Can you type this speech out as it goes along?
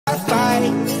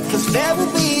There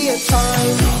will be a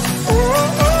time.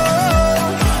 Oh, oh.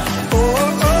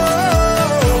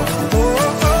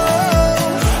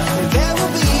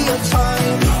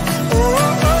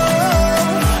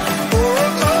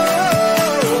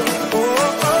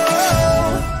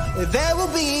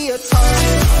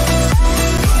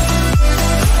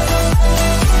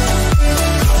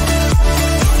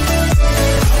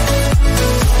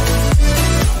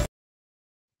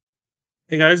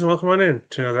 Hey guys, and welcome on in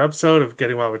to another episode of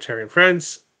Getting Wild with Terry and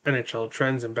Friends, NHL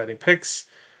trends and betting picks.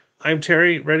 I'm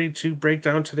Terry, ready to break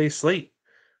down today's slate.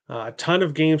 A ton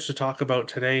of games to talk about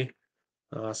today.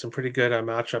 Some pretty good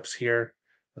matchups here,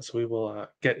 so we will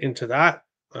get into that.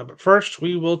 But first,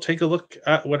 we will take a look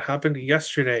at what happened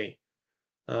yesterday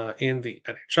in the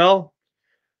NHL.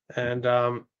 And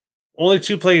only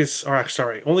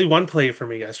only one play for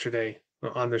me yesterday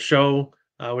on the show,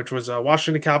 which was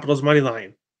Washington Capitals money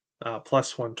line.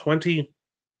 Plus 120.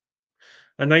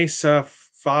 A nice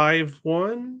 5-1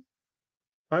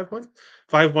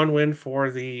 win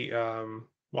for the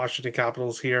Washington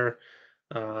Capitals here.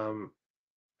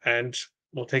 And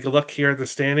we'll take a look here at the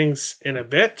standings in a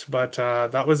bit, but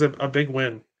that was a big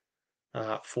win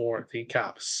for the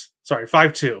Caps. Sorry,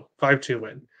 5-2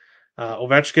 win.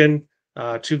 Ovechkin,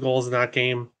 2 goals in that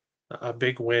game. A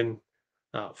big win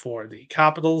for the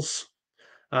Capitals.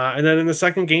 And then in the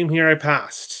second game here, I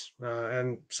passed.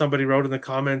 And somebody wrote in the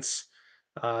comments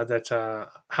that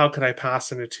how could I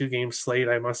pass in a 2-game slate?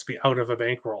 I must be out of a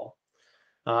bankroll.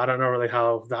 I don't know really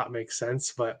how that makes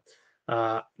sense, but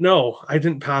no, I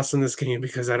didn't pass in this game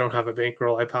because I don't have a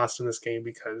bankroll. I passed in this game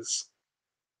because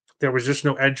there was just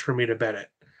no edge for me to bet it.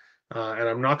 And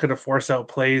I'm not going to force out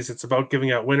plays. It's about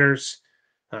giving out winners.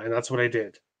 And that's what I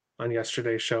did on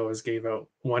yesterday's show, is gave out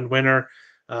one winner.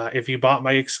 If you bought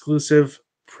my exclusive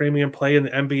premium play in the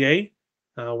NBA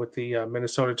with the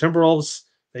Minnesota Timberwolves,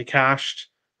 they cashed.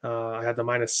 I had the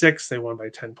 -6. They won by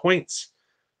 10 points.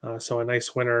 So a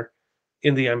nice winner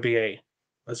in the NBA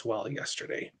as well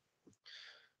yesterday.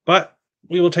 But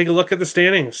we will take a look at the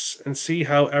standings and see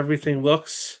how everything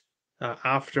looks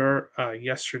after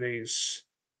yesterday's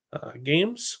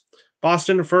games.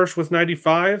 Boston in first with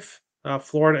 95.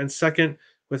 Florida in second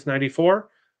with 94.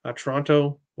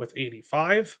 Toronto with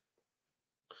 85.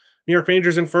 New York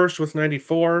Rangers in first with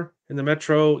 94. In the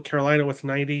Metro, Carolina with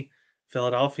 90.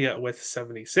 Philadelphia with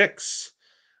 76.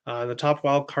 The top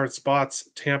wild card spots,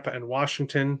 Tampa and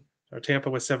Washington. Tampa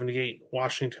with 78.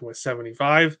 Washington with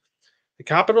 75. The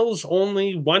Capitals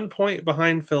only 1 point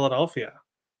behind Philadelphia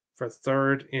for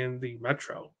third in the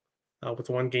Metro with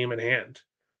 1 game in hand.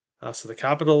 So the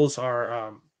Capitals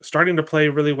are starting to play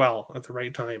really well at the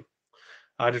right time.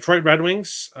 Detroit Red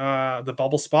Wings, the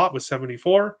bubble spot was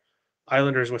 74.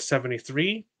 Islanders with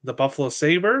 73. The Buffalo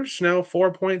Sabres now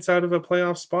 4 points out of a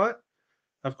playoff spot.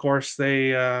 Of course,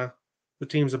 the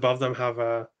teams above them have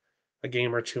a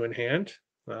game or two in hand,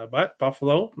 but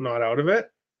Buffalo not out of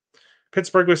it.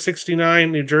 Pittsburgh was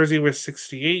 69. New Jersey was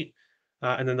 68.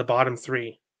 And then the bottom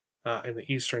 3 in the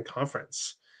Eastern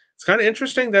Conference. It's kind of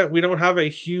interesting that we don't have a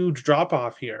huge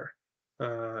drop-off here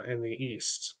in the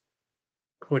East,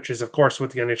 which is, of course,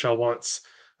 what the NHL wants,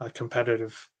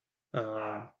 competitive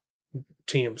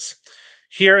teams.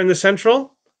 Here in the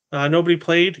Central, nobody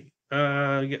played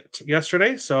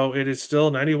yesterday, so it is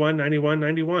still 91, 91,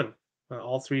 91.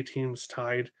 All 3 teams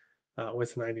tied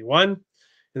with 91.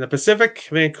 In the Pacific,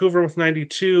 Vancouver with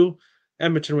 92,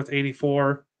 Edmonton with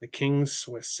 84, the Kings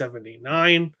with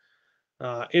 79.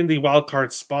 In the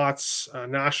wildcard spots,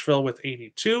 Nashville with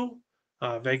 82,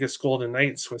 Vegas Golden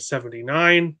Knights with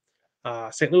 79,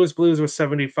 St. Louis Blues with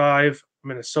 75,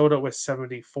 Minnesota with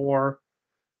 74,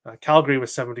 Calgary with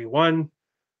 71,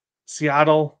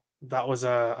 Seattle, that was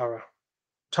a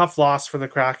tough loss for the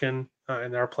Kraken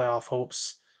in their playoff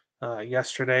hopes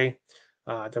yesterday.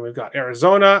 Then we've got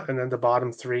Arizona, and then the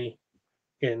bottom 3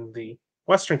 in the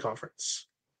Western Conference.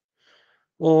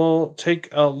 We'll take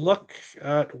a look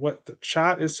at what the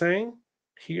chat is saying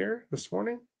here this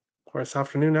morning, or this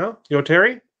afternoon now. Yo,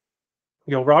 Terry.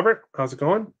 Yo, Robert. How's it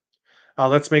going?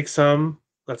 Let's make some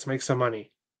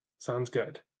money. Sounds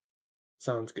good.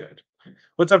 Sounds good.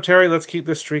 What's up, Terry? Let's keep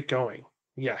this streak going.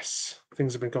 Yes,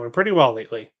 things have been going pretty well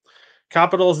lately.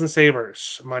 Capitals and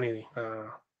Sabres money.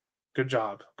 Good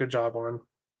job. Good job, Warren.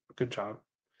 Good job.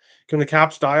 Can the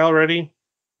Caps die already?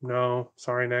 No.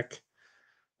 Sorry, Nick.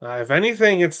 If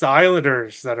anything, it's the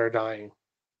Islanders that are dying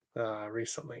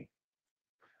recently.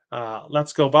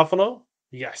 Let's go Buffalo.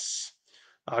 Yes.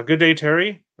 Good day,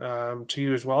 Terry. To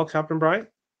you as well, Captain Brian.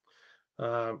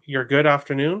 Your good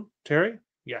afternoon, Terry.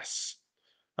 Yes.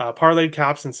 Parlayed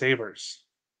Caps and Sabres.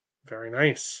 Very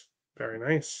nice. Very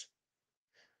nice.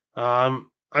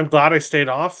 I'm glad I stayed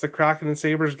off the Kraken and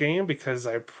Sabres game because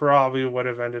I probably would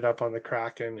have ended up on the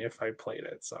Kraken if I played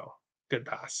it. So good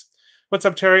pass. What's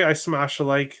up, Terry? I smash a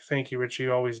like. Thank you, Richie.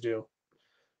 You always do.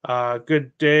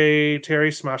 Good day,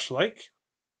 Terry. Smash a like.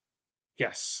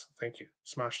 Yes, thank you.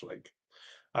 Smash a like.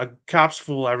 Caps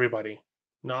fool everybody.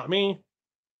 Not me.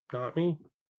 Not me.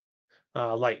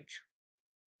 Like.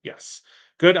 Yes.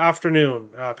 Good afternoon.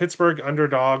 Pittsburgh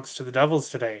underdogs to the Devils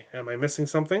today. Am I missing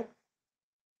something?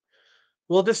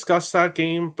 We'll discuss that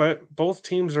game, but both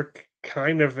teams are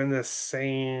kind of in the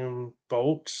same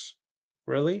boat,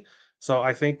 really. So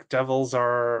I think Devils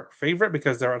are favorite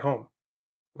because they're at home.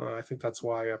 I think that's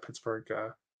why Pittsburgh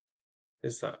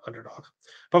is the underdog.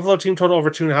 Buffalo team total over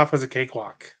 2.5 was a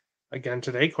cakewalk. Again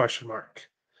today? Question mark.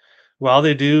 Well,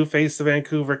 they do face the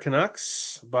Vancouver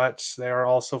Canucks, but they are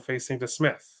also facing the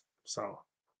Smith. So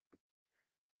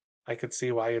I could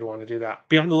see why you'd want to do that.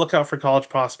 Be on the lookout for college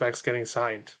prospects getting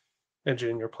signed and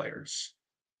junior players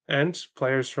and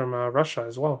players from Russia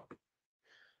as well.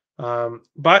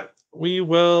 But we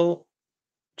will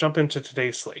jump into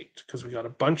today's slate because we got a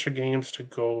bunch of games to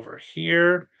go over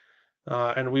here.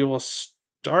 And we will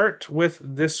start with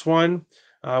this one,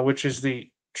 which is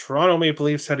the Toronto Maple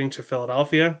Leafs heading to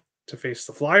Philadelphia to face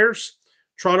the Flyers.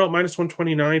 Toronto minus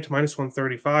 129 to minus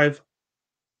 135.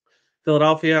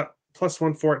 Philadelphia plus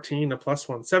 114 to plus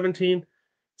 117.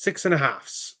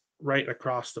 6.5s right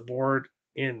across the board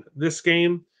in this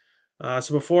game.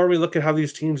 So before we look at how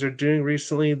these teams are doing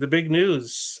recently, the big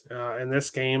news in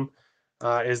this game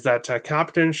is that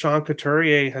Captain Sean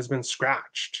Couturier has been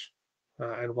scratched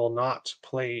and will not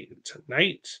play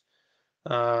tonight.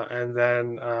 And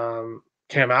then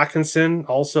Cam Atkinson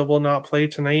also will not play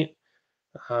tonight.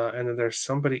 And then there's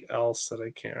somebody else that I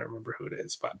can't remember who it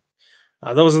is, but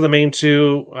those are the main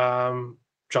two.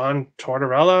 John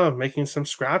Tortorella making some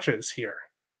scratches here.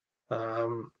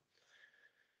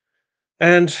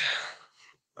 And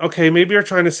okay, maybe you're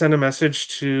trying to send a message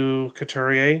to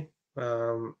Couturier.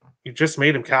 You just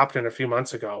made him captain a few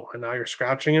months ago, and now you're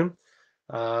scratching him.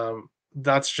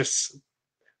 That's just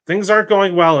things aren't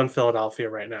going well in Philadelphia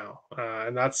right now,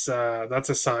 and that's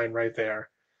a sign right there.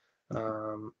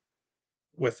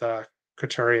 With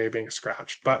Couturier being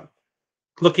scratched, but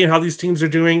looking at how these teams are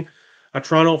doing,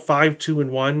 Toronto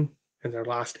 5-2-1 in their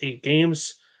last 8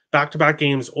 games, back-to-back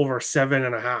games over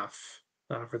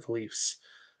 7.5 for the Leafs.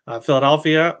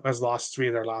 Philadelphia has lost 3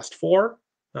 of their last 4.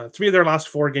 3 of their last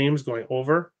 4 games going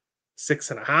over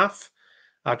 6.5.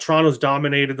 Toronto's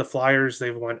dominated the Flyers.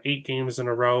 They've won 8 games in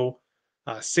a row.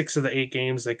 6 of the 8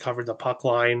 games they covered the puck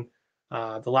line.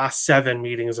 The last 7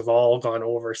 meetings have all gone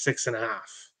over 6.5.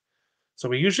 So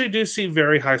we usually do see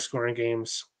very high scoring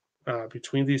games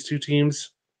between these two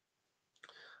teams.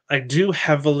 I do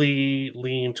heavily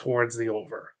lean towards the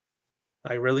over.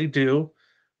 I really do.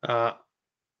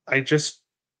 I just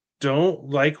don't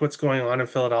like what's going on in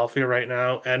Philadelphia right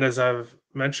now. And as I've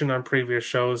mentioned on previous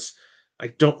shows, I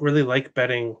don't really like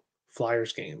betting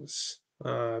Flyers games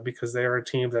because they are a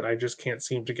team that I just can't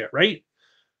seem to get right.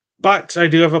 But I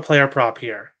do have a player prop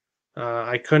here.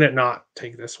 I couldn't not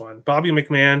take this one. Bobby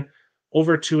McMahon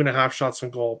over 2.5 shots on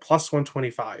goal, plus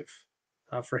 125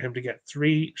 for him to get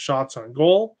 3 shots on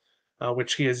goal,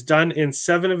 which he has done in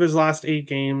 7 of his last 8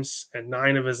 games and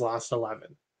 9 of his last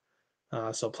 11.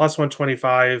 So plus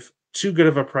 125, too good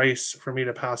of a price for me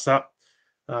to pass up.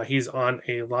 He's on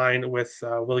a line with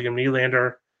William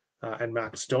Nylander and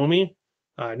Max Domi.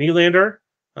 Nylander,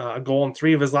 a goal in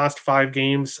 3 of his last 5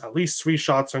 games, at least 3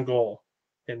 shots on goal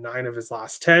in 9 of his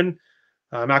last 10.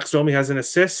 Max Domi has an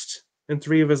assist in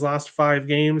 3 of his last 5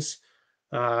 games.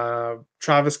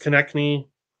 Travis Konechny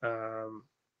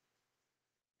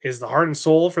is the heart and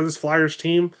soul for this Flyers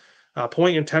team.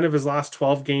 Point in 10 of his last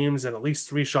 12 games and at least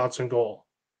 3 shots on goal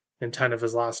in 10 of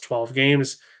his last 12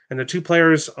 games. And the 2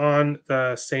 players on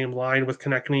the same line with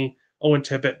Konechny, Owen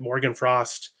Tippett, Morgan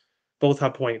Frost, both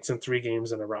have points in 3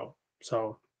 games in a row.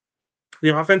 So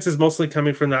the offense is mostly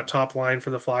coming from that top line for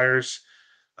the Flyers.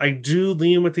 I do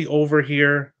lean with the over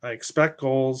here. I expect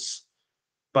goals,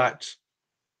 but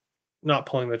not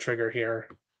pulling the trigger here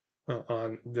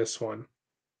on this one.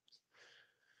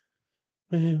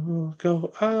 We will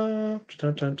go up.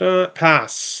 Dun, dun, dun.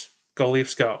 Pass. Go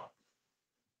Leafs, go.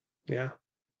 Yeah.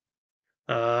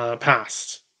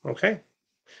 Passed. Okay.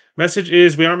 Message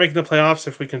is we aren't making the playoffs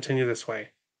if we continue this way.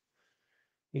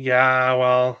 Yeah,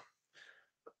 well,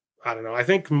 I don't know. I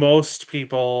think most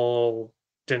people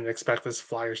didn't expect this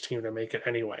Flyers team to make it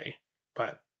anyway,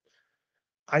 but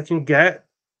I can get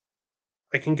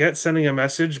sending a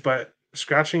message, but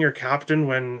scratching your captain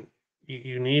when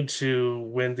you need to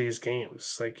win these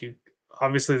games. Like you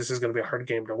obviously this is going to be a hard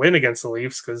game to win against the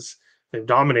Leafs because they've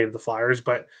dominated the Flyers,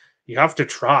 but you have to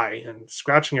try. And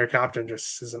scratching your captain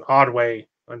just is an odd way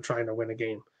on trying to win a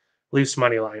game. Leafs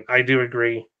money line. I do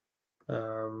agree.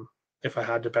 Um, if I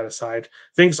had to bet aside,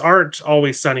 things aren't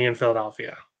always sunny in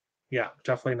Philadelphia. Yeah,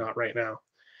 definitely not right now.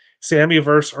 Sammy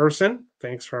versus Urson.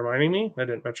 Thanks for reminding me. I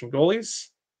didn't mention goalies.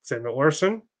 Samuel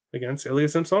Urson against Ilya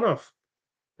Samsonov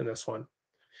in this one.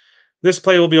 This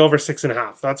play will be over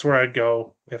 6.5. That's where I'd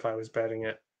go if I was betting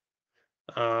it.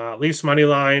 Leafs money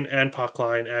line and puck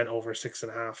line and over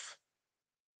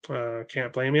 6.5.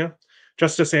 Can't blame you.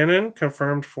 Justice Annan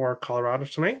confirmed for Colorado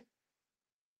tonight.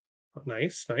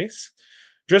 Nice, nice.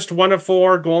 Just 1 of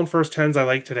 4 goal and first tens I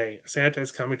like today. Santa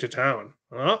is coming to town.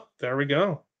 Oh, there we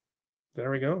go. There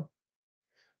we go.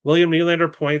 William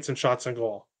Nylander points and shots on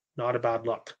goal. Not a bad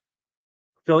look.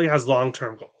 Philly has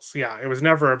long-term goals. Yeah, it was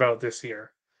never about this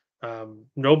year.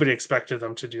 Nobody expected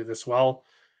them to do this well.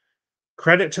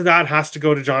 Credit to that has to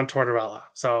go to John Tortorella.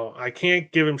 So I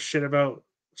can't give him shit about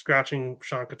scratching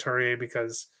Sean Couturier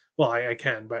because, well, I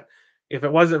can, but if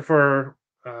it wasn't for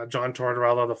John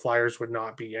Tortorella, the Flyers would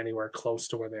not be anywhere close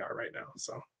to where they are right now.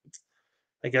 So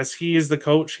I guess he is the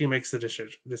coach. He makes the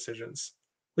decisions.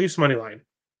 Leafs money line.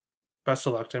 Best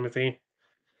of luck, Timothy.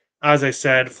 As I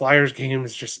said, Flyers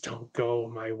games just don't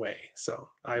go my way. So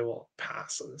I will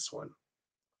pass on this one.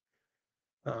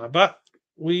 But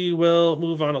we will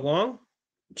move on along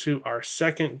to our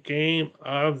second game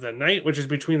of the night, which is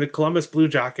between the Columbus Blue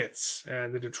Jackets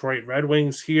and the Detroit Red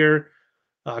Wings here.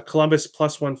 Columbus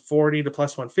plus 140 to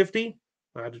plus 150.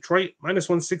 Detroit minus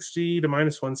 160 to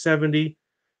minus 170.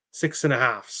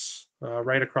 6.5s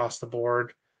right across the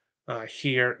board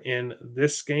here in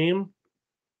this game.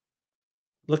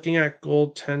 Looking at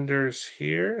goaltenders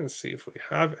here and see if we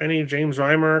have any. James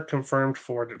Reimer confirmed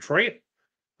for Detroit.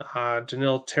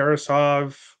 Danil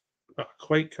Tarasov,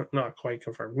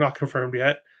 not confirmed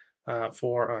yet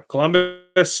for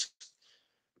Columbus.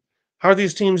 How are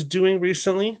these teams doing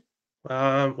recently?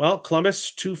 Well,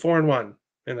 Columbus 2-4-1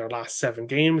 in their last 7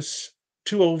 games,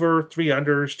 2 over, 3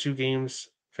 unders, 2 games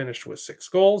finished with 6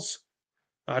 goals.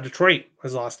 Detroit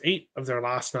has lost 8 of their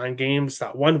last 9 games.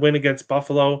 That 1 win against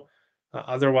Buffalo.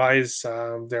 Otherwise,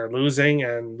 they're losing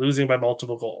and losing by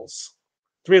multiple goals.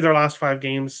 3 of their last 5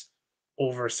 games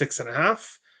over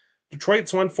 6.5.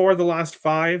 Detroit's won 4 of the last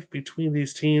 5 between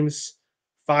these teams.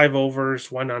 5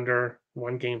 overs, 1 under,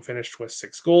 1 game finished with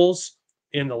 6 goals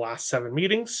in the last 7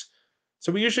 meetings.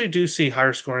 So we usually do see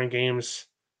higher scoring games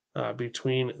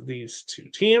between these two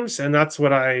teams, and that's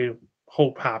what I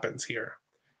hope happens here,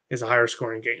 is a higher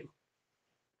scoring game.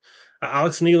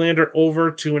 Alex Nylander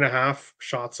over 2.5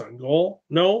 shots on goal.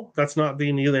 No, that's not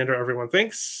the Nylander everyone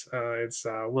thinks. It's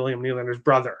William Nylander's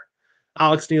brother.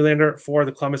 Alex Nylander for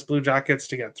the Columbus Blue Jackets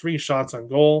to get 3 shots on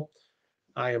goal.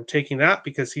 I am taking that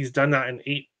because he's done that in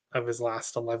 8 of his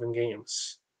last 11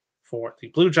 games for the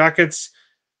Blue Jackets.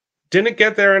 Didn't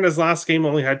get there in his last game,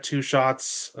 only had 2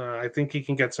 shots. I think he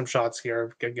can get some shots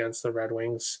here against the Red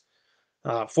Wings.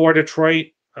 For Detroit,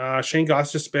 Shane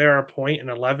Gostisbehere a point in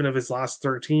 11 of his last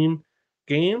 13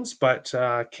 games, but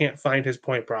can't find his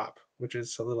point prop, which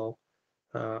is a little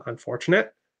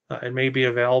unfortunate. It may be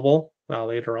available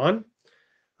later on.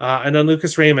 And then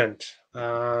Lucas Raymond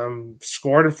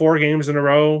scored in 4 games in a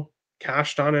row,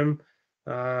 cashed on him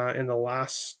in the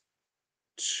last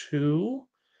 2.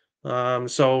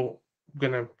 So I'm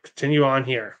going to continue on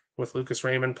here with Lucas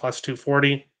Raymond plus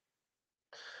 240.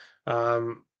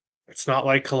 It's not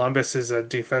like Columbus is a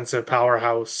defensive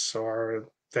powerhouse or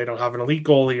they don't have an elite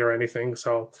goalie or anything.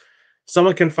 So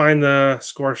someone can find the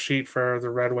score sheet for the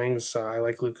Red Wings. I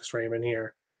like Lucas Raymond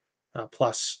here,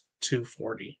 plus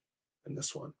 240 in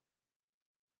this one.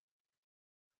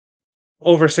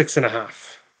 Over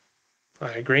 6.5.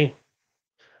 I agree.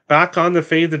 Back on the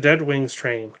fade the dead Wings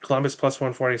train. Columbus plus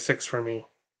 146 for me.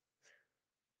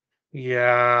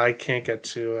 Yeah, I can't get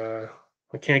to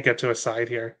a side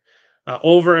here.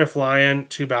 Over if Lion,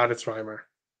 too bad it's Reimer.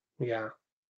 Yeah,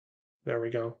 there we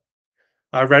go.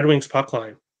 Red Wings puck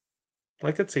line.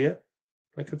 I could see it.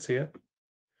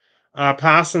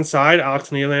 Pass inside, Alex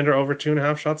Nylander over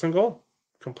 2.5 shots on goal.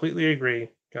 Completely agree,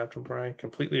 Captain Brian.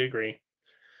 Completely agree.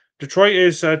 Detroit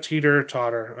is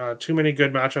teeter-totter. Too many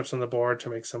good matchups on the board to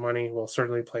make some money. We'll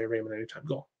certainly play Raymond anytime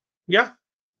goal. Yeah,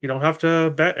 you don't have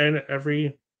to bet in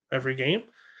every game.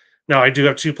 Now, I do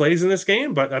have 2 plays in this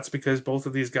game, but that's because both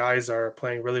of these guys are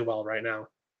playing really well right now.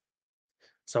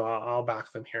 So I'll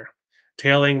back them here.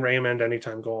 Tailing Raymond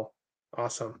anytime goal.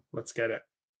 Awesome. Let's get it.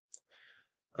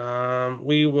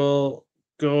 We will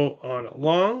go on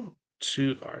along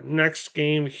to our next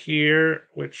game here,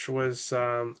 which was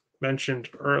mentioned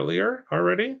earlier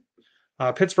already.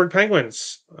 Pittsburgh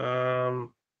Penguins. I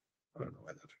don't know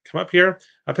why that come up here.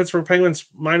 Pittsburgh Penguins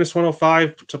minus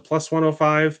 105 to plus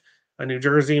 105. New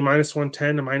Jersey minus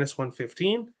 110 to minus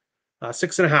 115.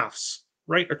 6.5s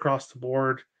right across the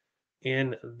board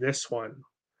in this one.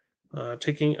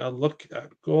 Taking a look at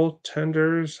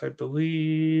goaltenders, I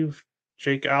believe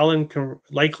Jake Allen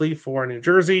likely for New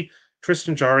Jersey.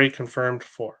 Tristan Jarry confirmed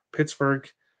for Pittsburgh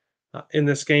in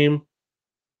this game.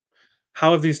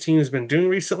 How have these teams been doing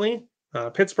recently?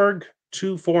 Pittsburgh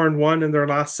 2-4-1 in their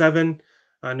last 7.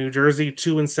 New Jersey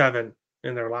 2-7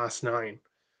 in their last 9.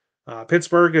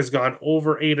 Pittsburgh has gone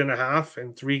over 8.5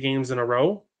 in 3 games in a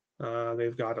row.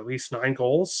 They've got at least 9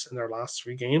 goals in their last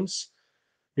 3 games.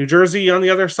 New Jersey on the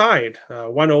other side,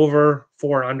 1 over,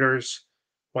 4 unders,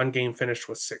 1 game finished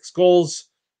with 6 goals.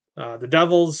 The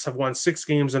Devils have won 6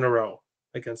 games in a row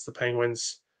against the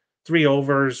Penguins, 3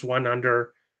 overs, 1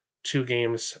 under, 2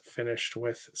 games finished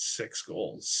with 6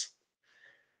 goals.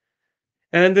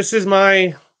 And this is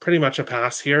my pretty much a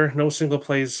pass here. No single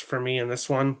plays for me in this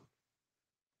one.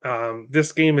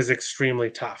 This game is extremely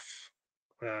tough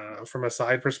from a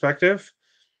side perspective.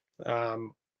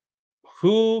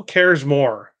 Who cares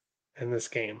more in this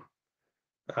game?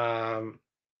 I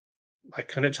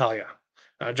couldn't tell you.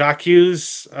 Jack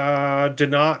Hughes did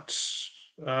not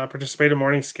participate in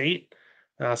morning skate.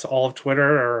 So all of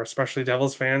Twitter, or especially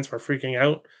Devils fans, were freaking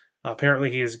out.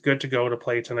 Apparently, he is good to go to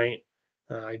play tonight.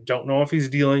 I don't know if he's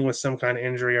dealing with some kind of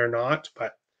injury or not,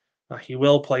 but he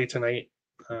will play tonight,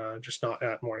 just not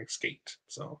at morning skate.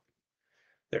 So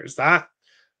there's that.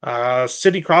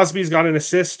 Sidney Crosby's got an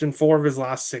assist in 4 of his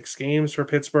last 6 games for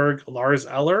Pittsburgh. Lars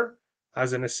Eller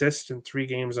has an assist in 3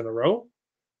 games in a row.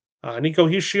 Nico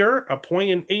Hischier, a point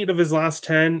in 8 of his last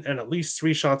 10, and at least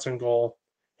 3 shots on goal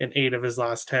in 8 of his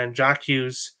last 10. Jack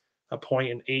Hughes, a point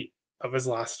in 8 of his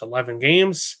last 11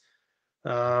 games.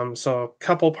 So a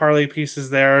couple parlay pieces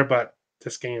there, but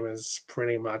this game is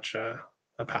pretty much a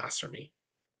pass for me.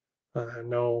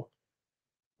 No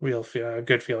real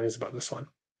good feelings about this one.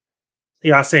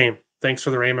 Yeah, same. Thanks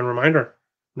for the Raymond reminder.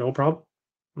 No problem.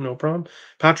 No problem.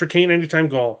 Patrick Kane, anytime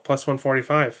goal, plus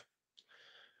 145.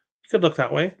 Could look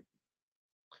that way.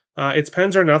 It's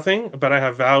Pens or nothing, but I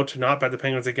have vowed to not bet the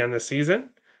Penguins again this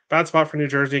season. Bad spot for New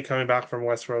Jersey coming back from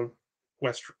West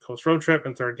Coast road trip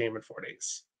and 3rd game in 4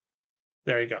 days.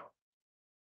 There you go.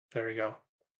 There you go.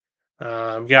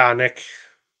 Yeah, Nick.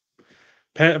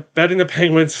 Betting the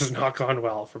Penguins has not gone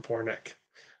well for poor Nick.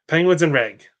 Penguins and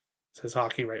reg, says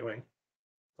hockey right wing.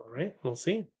 All right, we'll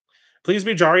see. Please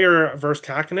be Jari or versus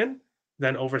Kakinen,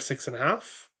 then over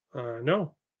 6.5.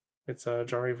 No, it's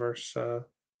Jari versus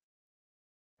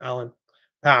Allen.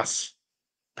 Pass.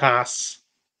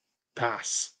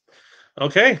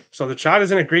 Okay, so the chat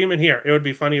is in agreement here. It would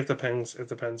be funny if the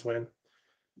Pens win.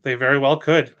 They very well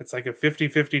could. It's like a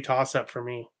 50-50 toss-up for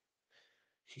me.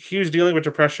 Hughes dealing with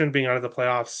depression, being out of the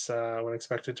playoffs when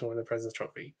expected to win the President's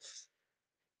Trophy.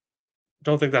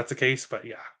 Don't think that's the case, but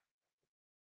yeah.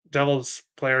 Devils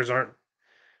players aren't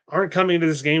coming to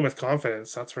this game with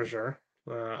confidence, that's for sure.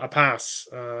 A pass.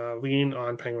 Lean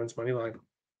on Penguins money line.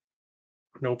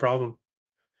 No problem.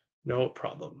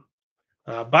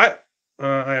 But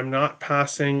I am not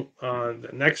passing on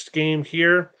the next game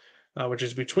here, which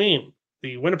is between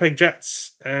the Winnipeg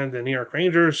Jets and the New York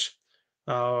Rangers.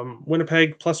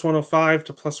 Winnipeg plus 105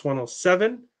 to plus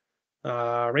 107.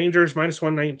 Rangers minus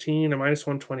 119 and minus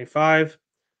 125.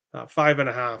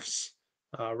 5.5s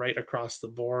right across the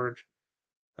board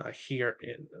here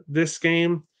in this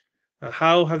game.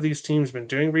 How have these teams been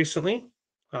doing recently?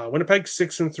 Winnipeg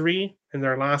 6-3 in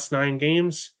their last 9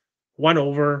 games, 1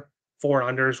 over, 4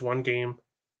 unders, 1 game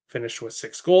finished with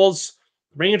 6 goals.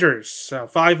 Rangers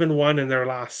 5-1 in their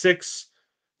last 6,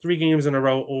 3 games in a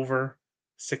row over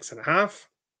 6.5.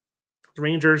 The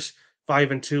Rangers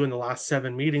 5-2 in the last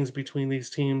 7 meetings between these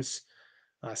teams,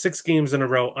 6 games in a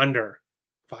row under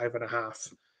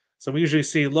 5.5. So we usually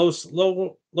see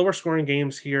lower scoring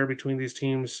games here between these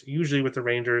teams, usually with the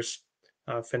Rangers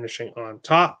finishing on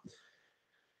top.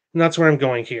 And that's where I'm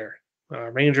going here.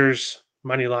 Rangers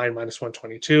money line minus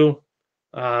 122.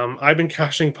 I've been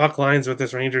cashing puck lines with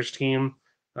this Rangers team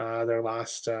their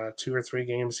last 2 or 3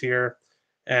 games here,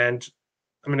 and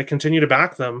I'm going to continue to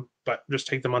back them, but just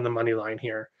take them on the money line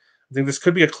here. I think this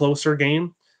could be a closer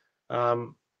game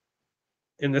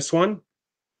in this one.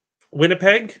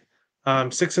 Winnipeg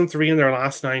 6-3 in their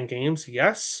last 9 games,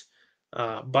 yes,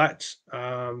 but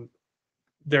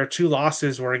their 2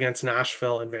 losses were against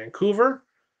Nashville and Vancouver.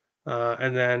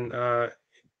 And then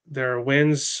their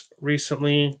wins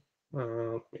recently,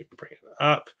 let me bring it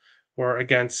up, were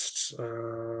against, let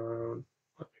me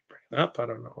bring it up. I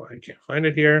don't know why I can't find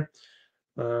it here.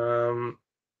 Okay,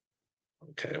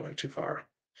 I went too far.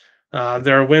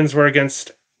 Their wins were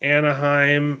against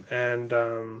Anaheim and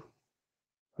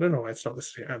I don't know why it's not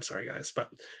listed here. I'm sorry, guys, but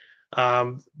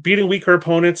beating weaker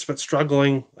opponents but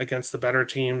struggling against the better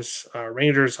teams.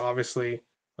 Rangers, obviously,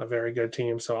 a very good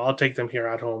team, so I'll take them here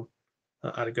at home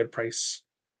at a good price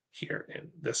here in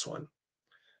this one.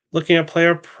 Looking at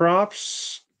player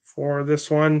props for this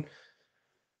one,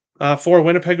 for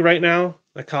Winnipeg right now,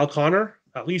 Kyle Connor,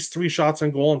 at least 3 shots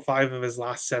on goal in 5 of his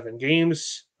last 7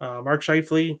 games. Mark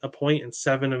Scheifele, a point in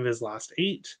 7 of his last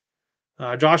 8.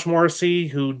 Josh Morrissey,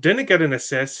 who didn't get an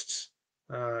assist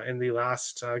in the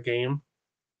last game,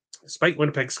 despite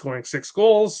Winnipeg scoring 6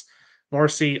 goals.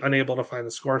 Morrissey unable to find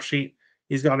the score sheet.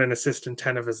 He's got an assist in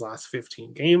 10 of his last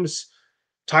 15 games.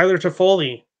 Tyler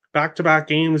Toffoli, back-to-back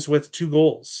games with 2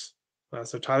 goals.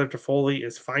 So Tyler Toffoli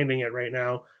is finding it right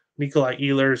now. Nikolai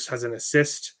Ehlers has an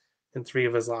assist in 3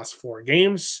 of his last 4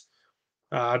 games.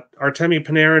 Artemi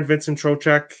Panarin and Vincent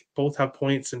Trocheck both have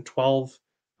points in 12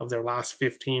 of their last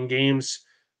 15 games.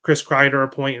 Chris Kreider, a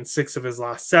point in 6 of his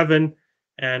last 7.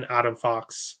 And Adam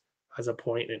Fox has a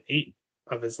point in 8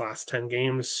 of his last 10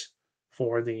 games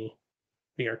for the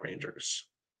New York Rangers.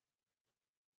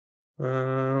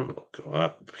 We'll go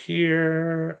up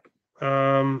here.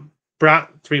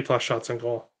 Brat, 3+ shots on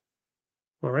goal.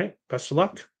 All right, best of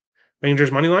luck.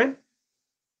 Rangers money line.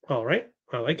 All right,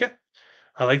 I like it.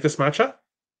 I like this matchup.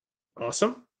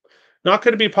 Awesome. Not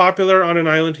going to be popular on an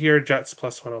island here. Jets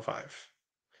plus 105.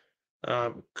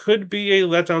 Could be a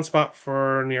letdown spot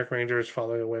for New York Rangers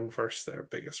following a win versus their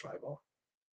biggest rival.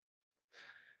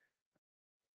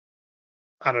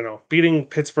 I don't know. Beating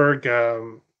Pittsburgh, I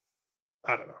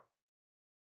don't know.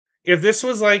 If this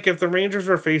was like if the Rangers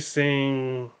were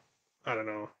facing, I don't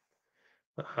know,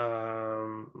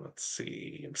 let's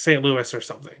see, St. Louis or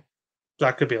something,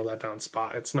 that could be a letdown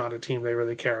spot. It's not a team they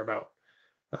really care about.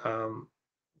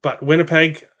 But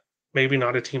Winnipeg, maybe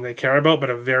not a team they care about,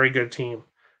 but a very good team.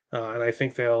 And I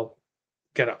think they'll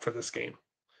get up for this game.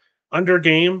 Under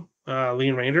game,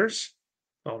 lean Rangers.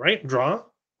 All right, draw,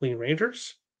 lean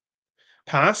Rangers.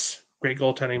 Pass, great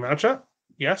goaltending matchup.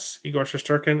 Yes, Igor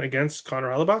Shesterkin against Connor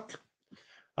Hellebuck.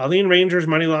 Lean Rangers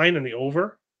money line in the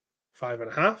over,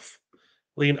 5.5.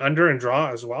 Lean under and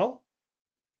draw as well.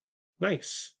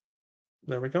 Nice.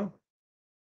 There we go.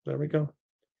 There we go.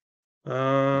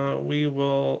 We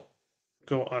will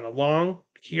go on along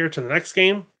here to the next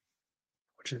game,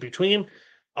 which is between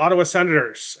Ottawa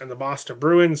Senators and the Boston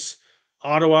Bruins.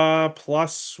 Ottawa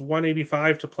plus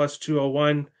 185 to plus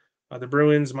 201. The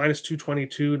Bruins minus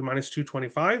 222 to minus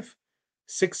 225.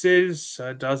 Sixes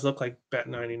does look like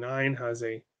Bet99 has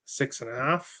a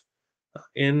 6.5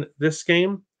 in this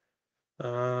game.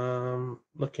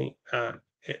 Looking at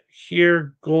it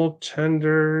here,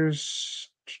 goaltenders.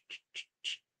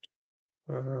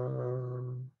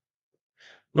 No,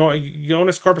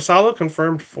 Jonas Korpisalo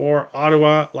confirmed for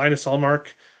Ottawa. Linus Ullmark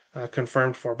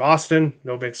confirmed for Boston.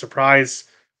 No big surprise.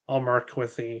 Ullmark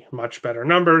with the much better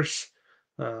numbers.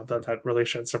 That really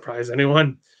shouldn't surprise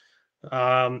anyone.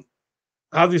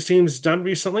 How have these teams done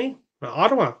recently?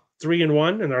 Ottawa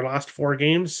 3-1 in their last 4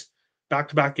 games.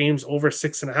 Back-to-back games over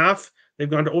 6.5. They've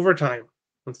gone to overtime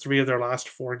in 3 of their last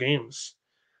 4 games.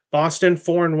 Boston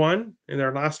 4-1 in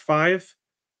their last 5.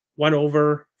 1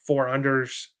 over, 4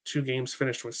 unders, 2 games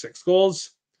finished with 6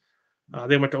 goals.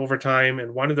 They went to overtime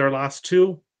in 1 of their last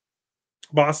 2.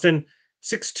 Boston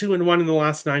 6-2-1 in the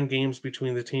last 9 games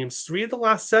between the teams. 3 of the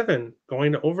last 7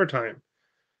 going to overtime.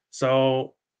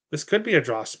 So this could be a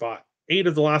draw spot. 8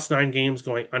 of the last 9 games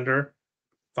going under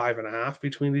 5.5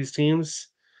 between these teams.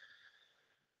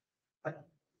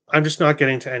 I'm just not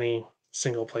getting to any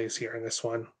single plays here in this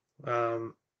one.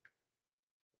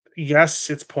 Yes,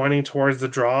 it's pointing towards the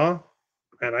draw,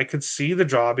 and I could see the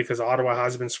draw because Ottawa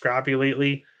has been scrappy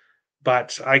lately,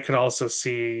 but I could also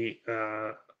see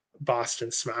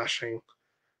Boston smashing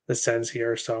the Sens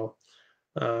here. So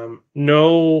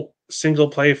no single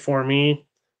play for me.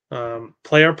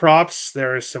 Player props,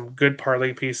 there is some good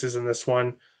parlay pieces in this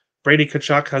one. Brady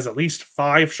Tkachuk has at least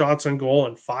 5 shots on goal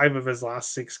in 5 of his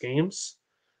last 6 games.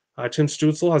 Tim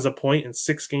Stützle has a point in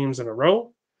 6 games in a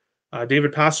row.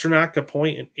 David Pastrnak, a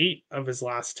point in 8 of his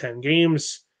last 10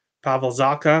 games. Pavel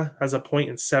Zacha has a point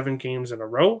in 7 games in a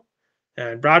row.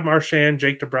 And Brad Marchand,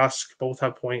 Jake DeBrusk both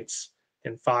have points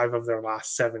in 5 of their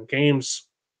last 7 games.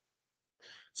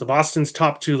 So Boston's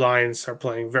top 2 lines are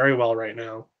playing very well right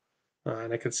now.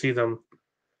 And I could see them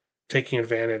taking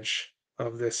advantage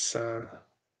of this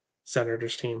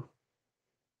Senators team.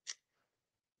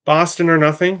 Boston or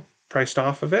nothing, priced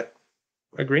off of it.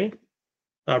 Agree.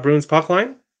 Bruins puck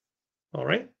line. All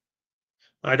right.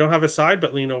 I don't have a side,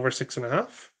 but lean over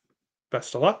 6.5.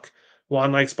 Best of luck.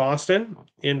 Juan likes Boston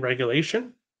in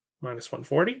regulation, minus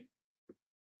 140.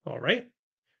 All right.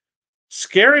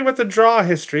 Scary with the draw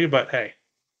history, but hey.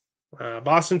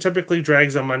 Boston typically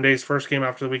drags on Mondays. First game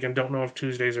after the weekend. Don't know if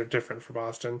Tuesdays are different for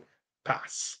Boston.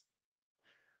 Pass.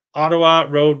 Ottawa,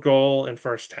 road goal in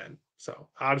first 10. So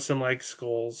Addison likes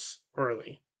goals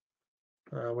early,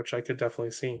 which I could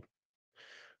definitely see.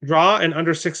 Draw and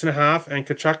under 6.5, and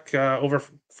Kachuk over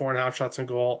 4.5 shots on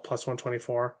goal, plus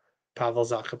 124. Pavel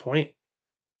Zacha point.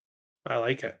 I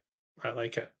like it. I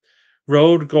like it.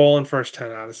 Road goal in first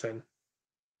 10, Addison.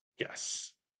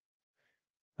 Yes.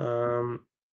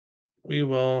 We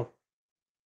will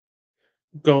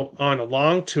go on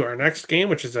along to our next game,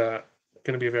 which is going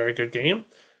to be a very good game.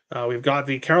 We've got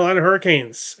the Carolina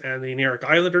Hurricanes and the New York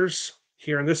Islanders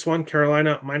here in this one.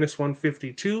 Carolina minus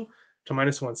 152 to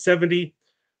minus 170.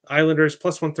 Islanders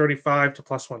plus 135 to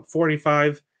plus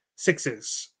 145.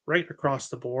 Sixes right across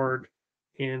the board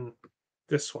in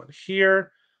this one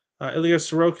here. Ilya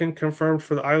Sorokin confirmed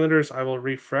for the Islanders. I will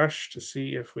refresh to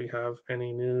see if we have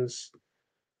any news.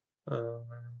 No,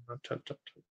 Pyotr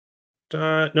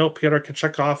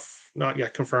Kochetkov, not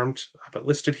yet confirmed, but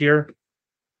listed here.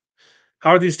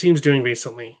 How are these teams doing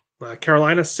recently?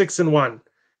 Carolina 6-1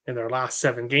 in their last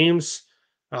 7 games.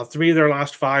 3 of their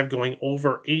last 5 going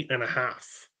over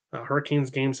 8.5. Hurricanes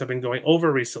games have been going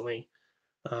over recently.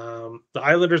 The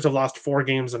Islanders have lost 4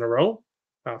 games in a row.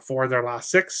 4 of their last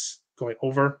 6 going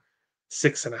over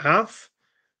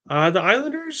 6.5. The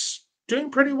Islanders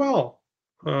doing pretty well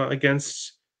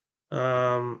against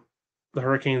the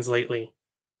Hurricanes lately.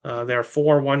 They're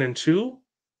 4-1-2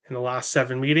 in the last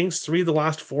 7 meetings, 3 of the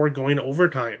last 4 going to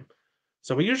overtime.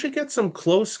 So we usually get some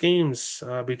close games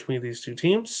between these two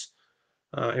teams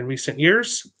in recent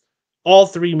years. All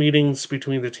 3 meetings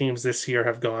between the teams this year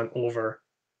have gone over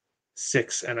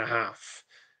 6.5.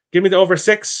 Give me the over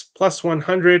 6 plus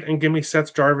 100, and give me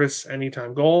Seth Jarvis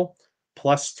anytime goal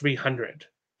plus 300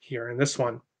 here in this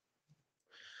one.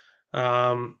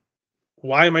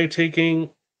 Why am I taking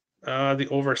the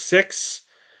over 6?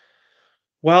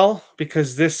 Well,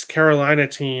 because this Carolina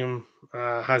team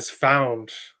has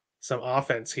found some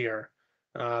offense here.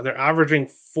 They're averaging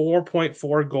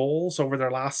 4.4 goals over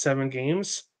their last 7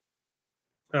 games.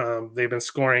 They've been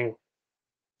scoring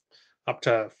up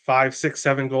to 5, 6,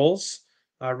 7 goals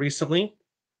recently.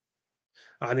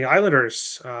 And the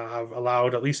Islanders have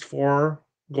allowed at least 4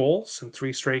 goals in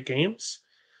 3 straight games.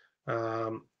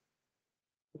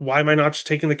 Why am I not just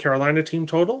taking the Carolina team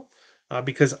total?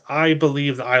 Because I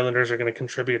believe the Islanders are going to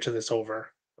contribute to this over.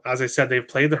 As I said, they've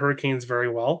played the Hurricanes very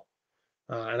well.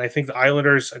 And I think the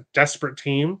Islanders, a desperate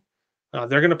team,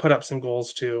 they're going to put up some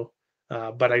goals too.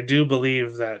 But I do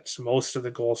believe that most of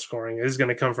the goal scoring is going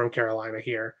to come from Carolina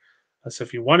here. So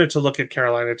if you wanted to look at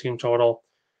Carolina team total,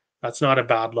 that's not a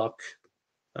bad look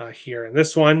here in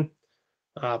this one.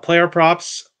 Player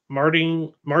props.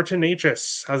 Martin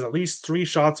Necas has at least 3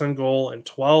 shots on goal in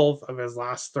 12 of his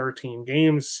last 13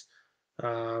 games.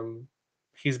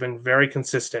 He's been very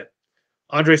consistent.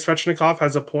 Andrei Svechnikov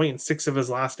has a point in 6 of his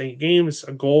last 8 games,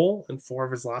 a goal in 4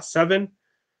 of his last 7.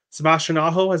 Sebastian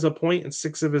Aho has a point in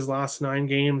 6 of his last 9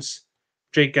 games.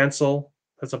 Jake Gensel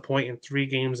has a point in 3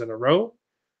 games in a row.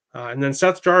 And then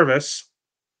Seth Jarvis,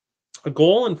 a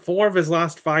goal in 4 of his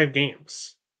last 5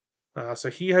 games. So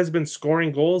he has been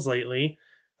scoring goals lately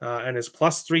and is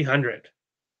plus 300.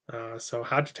 So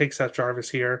had to take Seth Jarvis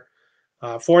here.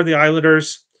 For the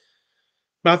Islanders,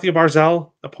 Matthew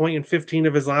Barzal, a point in 15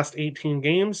 of his last 18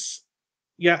 games,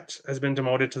 yet has been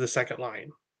demoted to the second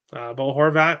line. Bo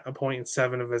Horvat, a point in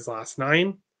 7 of his last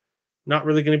 9. Not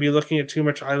really going to be looking at too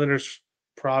much Islanders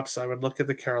props. I would look at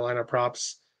the Carolina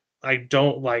props. I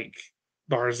don't like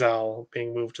Barzal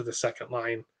being moved to the second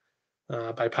line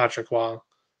by Patrick Waugh.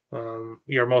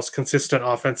 Your most consistent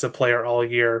offensive player all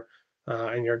year,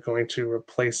 and you're going to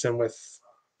replace him with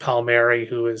Palmieri,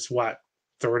 who is what,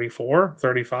 34,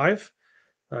 35?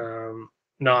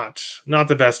 Not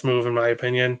the best move in my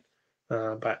opinion,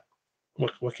 but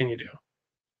what can you do?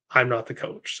 I'm not the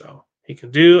coach, so he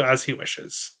can do as he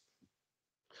wishes.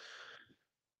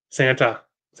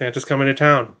 Santa's coming to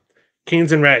town.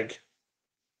 Canes and Reg.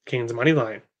 Canes money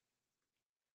line.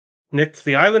 Nick,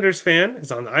 the Islanders fan,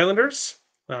 is on the Islanders,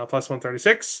 plus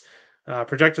 136.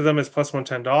 Projected them as plus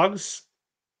 110 dogs.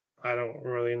 I don't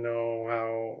really know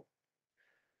how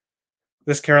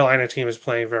this Carolina team is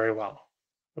playing very well.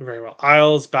 Very well.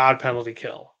 Isles, bad penalty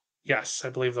kill. Yes, I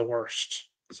believe the worst.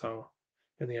 So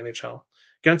in the NHL.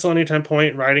 Gensel anytime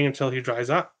point, riding until he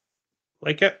dries up.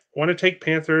 Like it. Want to take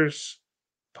Panthers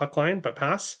puck line, but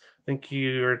pass. I think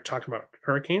you're talking about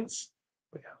Hurricanes.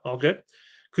 But yeah, all good.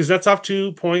 Kuznetsov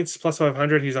 2 points plus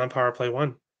 500. He's on power play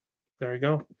 1. There you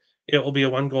go. It will be a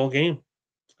 1-goal game.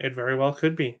 It very well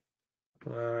could be.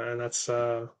 And that's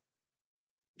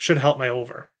should help my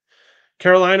over.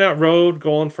 Carolina road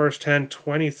goal in first 10,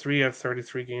 23 of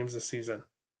 33 games this season.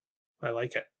 I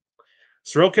like it.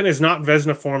 Sorokin is not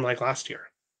Vezina form like last year.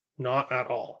 Not at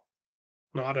all.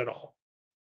 Not at all.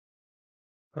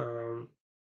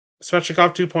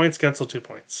 Svechnikov 2 points, Gensel 2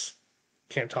 points.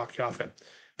 Can't talk you off it.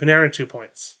 Panarin 2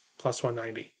 points, plus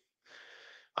 190.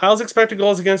 Isles' expected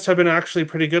goals against have been actually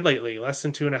pretty good lately. Less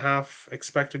than 2.5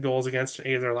 expected goals against in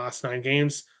 8 of their last 9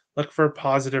 games. Look for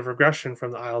positive regression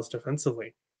from the Isles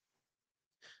defensively.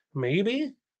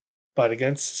 Maybe, but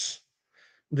against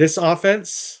this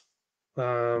offense,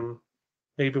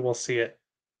 maybe we'll see it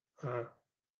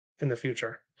in the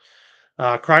future.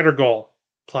 Kreider goal,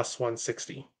 plus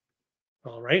 160.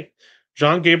 All right.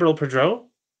 Jean Gabriel Pedro,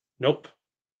 nope.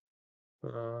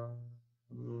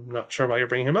 Not sure why you're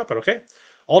bringing him up, but okay.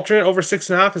 Alternate over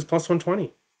 6.5 is plus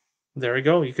 120. There we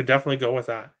go. You could definitely go with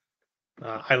that.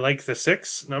 I like the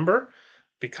 6 number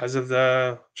because of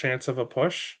the chance of a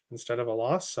push instead of a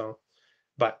loss. So,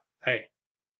 but hey,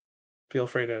 feel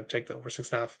free to take the over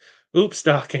 6.5. Oops,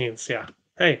 stockings. Yeah.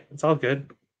 Hey, it's all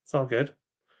good. It's all good.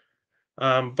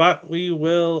 But we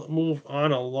will move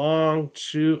on along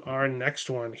to our next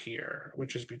one here,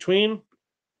 which is between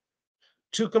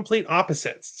two complete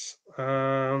opposites.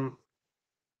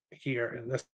 Here in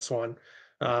this one,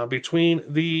 between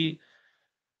the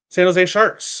San Jose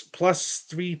Sharks plus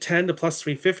 310 to plus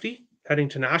 350, heading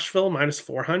to Nashville minus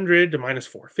 400 to minus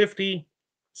 450.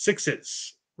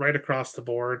 Sixes right across the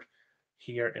board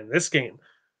here in this game.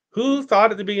 Who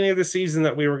thought at the beginning of the season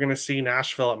that we were going to see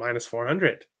Nashville at minus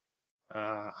 400?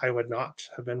 I would not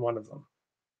have been one of them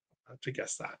to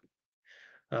guess that.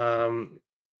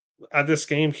 At this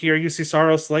game here, UC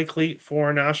Saros likely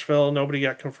for Nashville. Nobody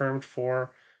yet confirmed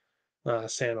for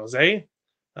San Jose.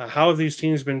 How have these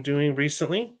teams been doing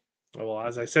recently? Well,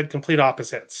 as I said, complete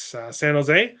opposites. San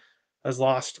Jose has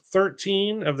lost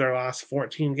 13 of their last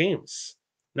 14 games.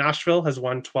 Nashville has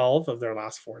won 12 of their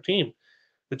last 14.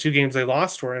 The 2 games they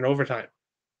lost were in overtime.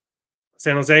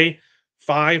 San Jose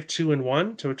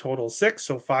 5-2-1 to a total of 6,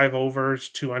 so 5 overs,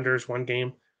 2 unders, 1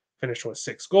 game, finished with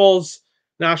 6 goals.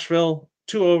 Nashville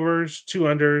 2 overs, 2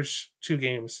 unders, 2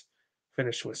 games,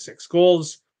 finished with 6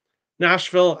 goals.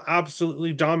 Nashville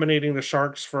absolutely dominating the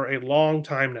Sharks for a long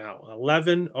time now.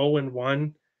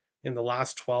 11-0-1 in the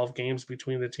last 12 games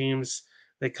between the teams.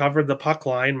 They covered the puck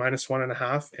line minus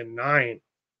 1.5 in 9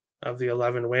 of the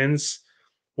 11 wins.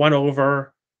 1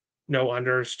 over, no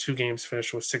unders, 2 games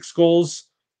finished with 6 goals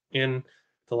in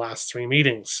the last 3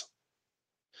 meetings.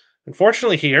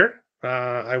 Unfortunately, here,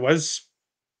 I was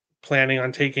planning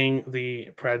on taking the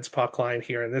Preds puck line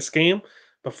here in this game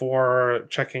before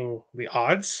checking the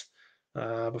odds.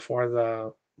 Before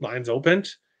the lines opened.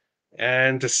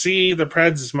 And to see the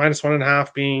Preds minus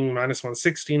 1.5 being minus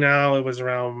 160 now, it was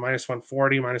around minus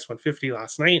 140, minus 150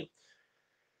 last night.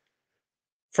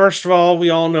 First of all, we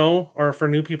all know, or for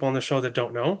new people on the show that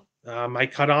don't know, my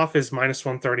cutoff is minus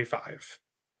 135.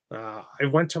 I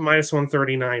went to minus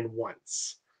 139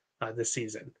 once this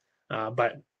season,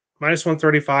 but minus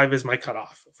 135 is my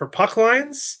cutoff. For puck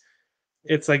lines,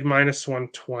 it's like minus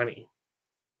 120.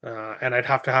 And I'd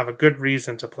have to have a good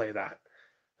reason to play that.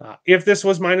 If this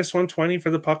was minus 120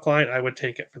 for the puck line, I would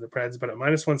take it for the Preds. But at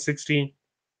minus 160,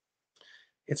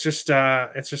 it's just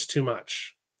too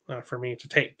much for me to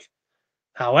take.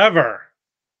 However,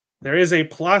 there is a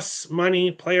plus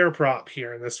money player prop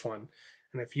here in this one,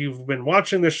 and if you've been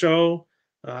watching the show,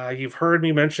 you've heard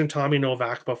me mention Tommy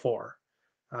Novak before.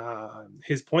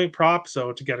 His point prop,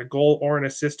 so to get a goal or an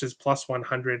assist, is plus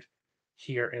 100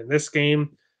 here in this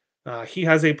game. He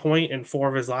has a point in 4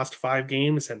 of his last 5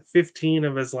 games and 15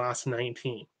 of his last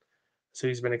 19. So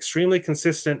he's been extremely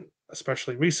consistent,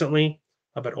 especially recently,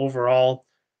 but overall,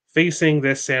 facing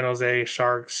this San Jose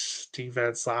Sharks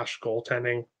defense /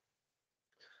 goaltending,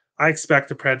 I expect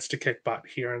the Preds to kick butt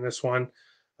here in this one.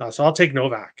 So I'll take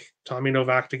Novak, Tommy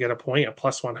Novak, to get a point at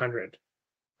plus 100.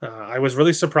 I was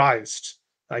really surprised.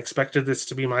 I expected this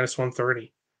to be minus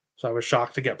 130. So I was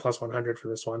shocked to get plus 100 for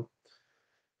this one.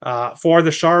 For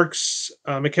the Sharks,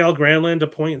 Mikael Granlund, a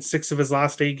point in 6 of his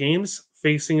last 8 games,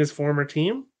 facing his former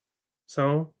team.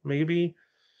 So maybe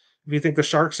if you think the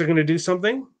Sharks are going to do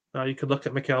something, you could look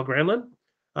at Mikael Granlund.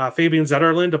 Fabian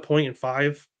Zetterlund, a point in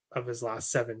 5 of his last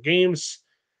 7 games.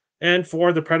 And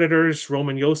for the Predators,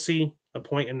 Roman Josi, a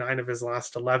point in 9 of his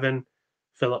last 11.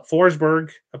 Philip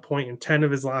Forsberg, a point in 10 of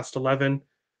his last 11.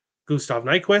 Gustav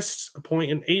Nyquist, a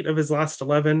point in 8 of his last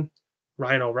 11.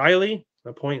 Ryan O'Reilly,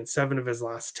 a point in 7 of his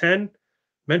last 10.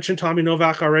 Mentioned Tommy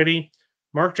Novak already.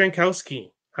 Mark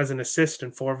Jankowski has an assist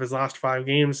in 4 of his last 5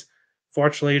 games.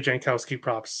 Fortunately, Jankowski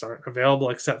props aren't available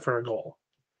except for a goal.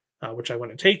 which I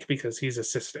wouldn't take because he's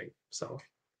assisting. So I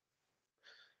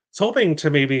was hoping to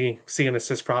maybe see an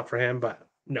assist prop for him, but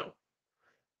no,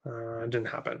 it didn't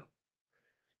happen.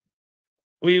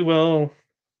 We will.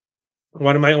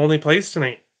 One of my only plays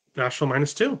tonight, Nashville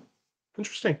 -2.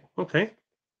 Interesting. Okay.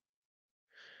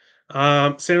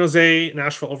 San Jose,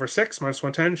 Nashville over 6,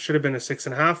 -110. Should have been a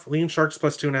 6.5. Lean Sharks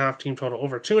 +2.5. Team total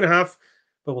over 2.5,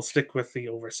 but we'll stick with the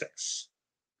over 6.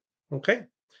 Okay.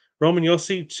 Roman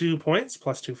Yossi, 2 points,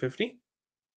 +250.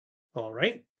 All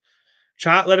right.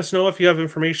 Chat, let us know if you have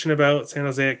information about San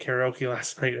Jose at karaoke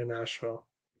last night in Nashville.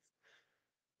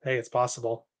 Hey, it's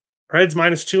possible. Reds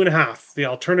 -2.5. The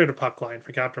alternative puck line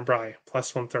for Captain Bry,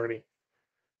 +130.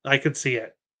 I could see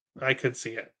it. I could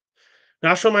see it.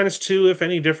 Nashville -2, if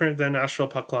any different than Nashville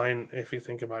puck line, if you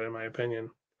think about it, in my opinion.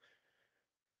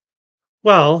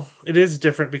 Well, it is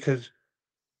different because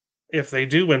if they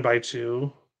do win by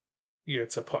 2,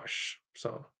 it's a push.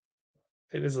 So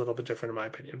it is a little bit different in my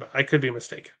opinion, but I could be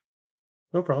mistaken.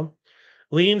 No problem.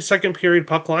 Lean second period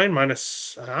puck line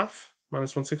 -0.5,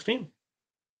 -116.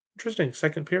 Interesting,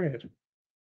 second period.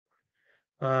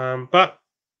 But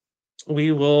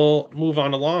we will move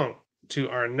on along to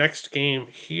our next game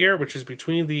here, which is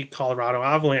between the Colorado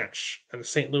Avalanche and the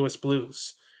St. Louis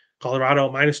Blues. Colorado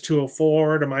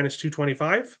 -204 to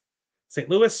 -225. St.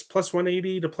 Louis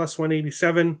 +180 to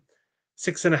 +187.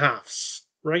 6.5s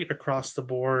right across the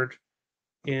board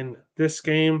in this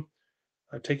game.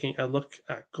 Taking a look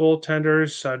at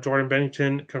goaltenders, Jordan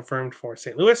Bennington confirmed for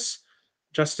St. Louis.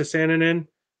 Justice Annunen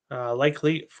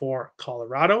likely for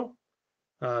Colorado.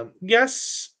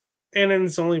 Yes,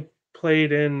 Annan's only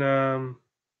played in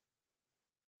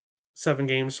 7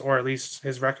 games, or at least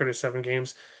his record is 7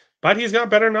 games, but he's got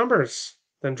better numbers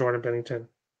than Jordan Bennington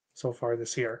so far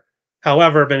this year.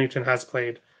 However, Bennington has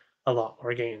played a lot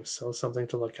more games, so something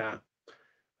to look at.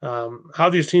 How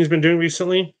these teams been doing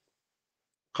recently?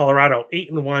 Colorado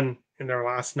 8-1 in their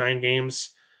last 9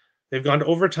 games. They've gone to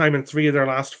overtime in 3 of their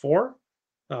last 4,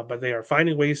 but they are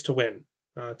finding ways to win.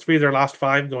 3 of their last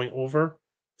 5 going over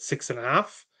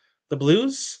 6.5. The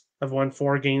Blues have won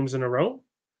 4 games in a row.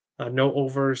 No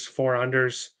overs, 4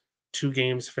 unders, 2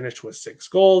 games finished with 6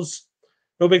 goals.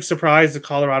 No big surprise, the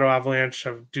Colorado Avalanche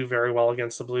have do very well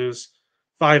against the Blues.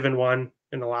 5-1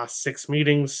 in the last 6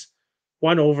 meetings.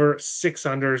 1 over, 6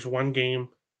 unders, 1 game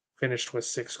finished with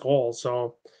 6 goals.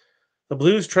 So the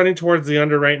Blues trending towards the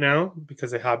under right now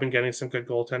because they have been getting some good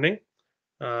goaltending.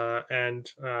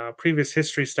 And previous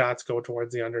history stats go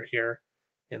towards the under here.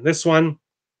 In this one,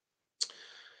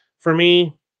 for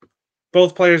me,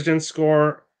 both players didn't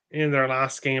score in their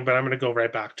last game, but I'm going to go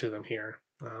right back to them here.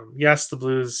 Yes, the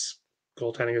Blues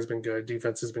goaltending has been good,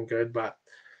 defense has been good, but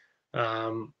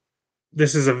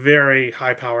this is a very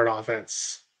high-powered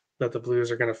offense that the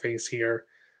Blues are going to face here.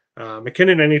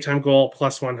 McKinnon anytime goal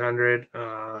 +100,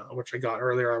 which I got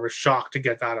earlier. I was shocked to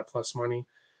get that at plus money.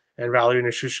 And Valery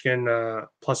Nichushkin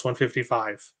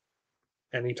 +155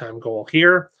 anytime goal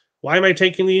here. Why am I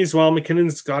taking these? Well,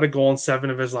 McKinnon's got a goal in 7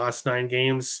 of his last 9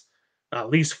 games, at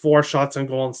least 4 shots on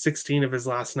goal in 16 of his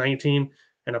last 19,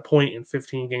 and a point in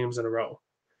 15 games in a row.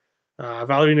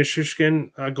 Valery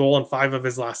Nichushkin, a goal in 5 of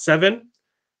his last 7.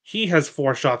 He has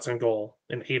 4 shots on goal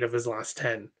in 8 of his last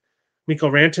 10. Mikko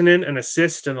Rantanen, an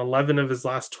assist in 11 of his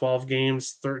last 12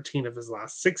 games, 13 of his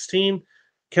last 16.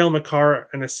 Cale Makar,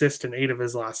 an assist in 8 of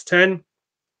his last 10.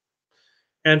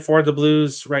 And for the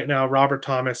Blues right now, Robert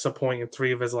Thomas, a point in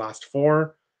 3 of his last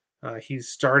 4. He's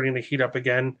starting to heat up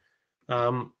again.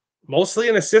 Mostly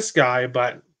an assist guy,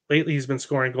 but lately he's been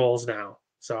scoring goals now.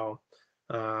 So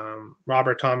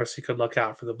Robert Thomas, you could look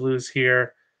out for the Blues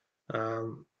here.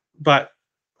 But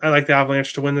I like the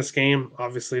Avalanche to win this game.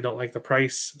 Obviously, don't like the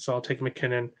price, so I'll take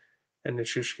McKinnon and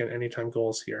Nichushkin anytime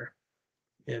goals here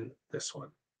in this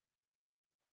one.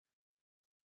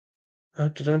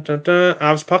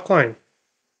 Avs puck line.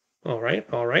 All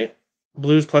right.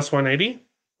 Blues +180.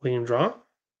 Lean draw.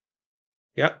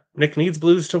 Yep. Nick needs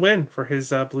Blues to win for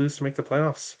his Blues to make the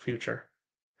playoffs future.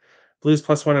 Blues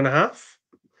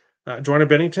 +1.5. Jordan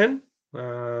Bennington,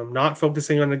 not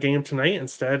focusing on the game tonight.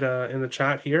 Instead, in the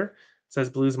chat here, says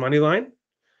Blues money line.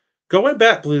 Go and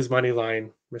bet Blues money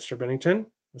line, Mr. Bennington,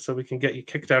 so we can get you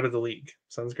kicked out of the league.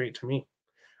 Sounds great to me.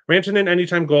 Rantanen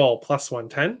anytime goal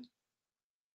 +110.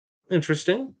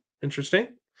 Interesting.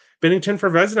 Bennington for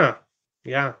Vezina.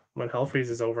 Yeah, when hell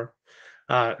freezes over.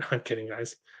 I'm kidding,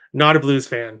 guys. Not a Blues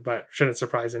fan, but shouldn't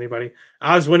surprise anybody.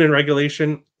 Avs win in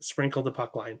regulation. Sprinkle the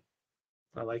puck line.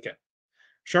 I like it.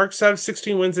 Sharks have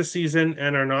 16 wins this season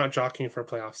and are not jockeying for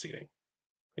playoff seeding.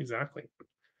 Exactly.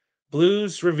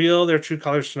 Blues reveal their true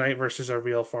colors tonight versus our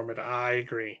real format. I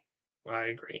agree.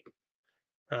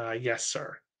 Yes,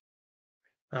 sir.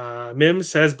 Mims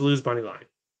says Blues money line.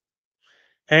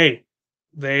 Hey,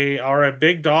 they are a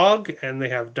big dog and they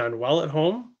have done well at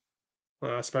home,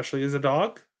 especially as a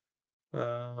dog.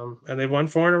 And they've won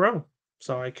 4 in a row.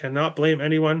 So I cannot blame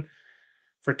anyone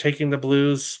for taking the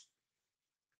Blues.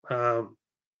 Um,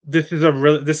 this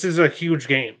is a huge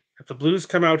game. If the Blues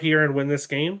come out here and win this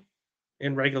game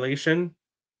in regulation,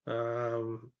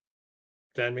 um,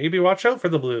 then maybe watch out for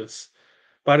the Blues.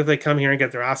 But if they come here and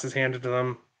get their asses handed to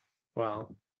them,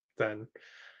 well, then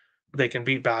they can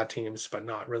beat bad teams, but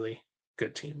not really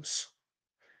good teams.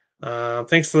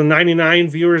 Thanks to the 99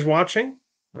 viewers watching.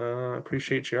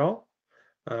 Appreciate you all.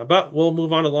 But we'll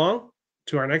move on along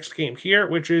to our next game here,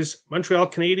 which is Montreal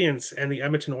Canadiens and the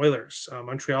Edmonton Oilers.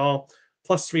 Montreal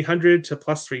plus 300 to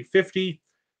plus 350.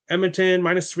 Edmonton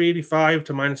minus 385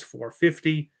 to minus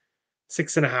 450.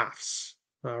 6.5s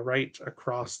right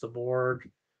across the board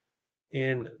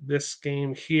in this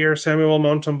game here. Samuel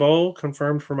Montembeault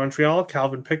confirmed for Montreal.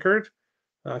 Calvin Pickard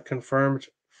confirmed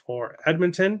for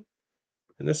Edmonton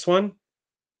in this one.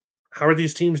 How are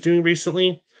these teams doing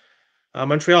recently?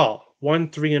 Montreal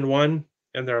 1-3-1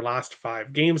 in their last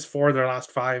 5 games. 4 of their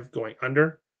last 5 going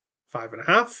under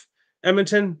 5.5.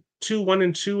 Edmonton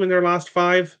 2-1-2 in their last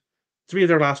 5. 3 of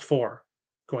their last 4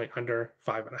 going under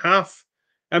 5.5.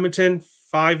 Edmonton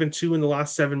 5-2 in the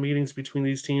last 7 meetings between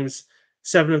these teams.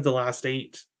 7 of the last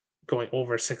 8 going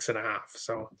over 6.5.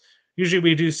 So usually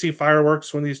we do see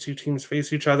fireworks when these two teams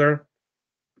face each other.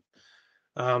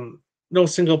 No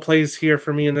single plays here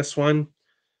for me in this one.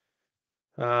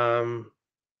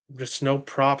 Just no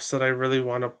props that I really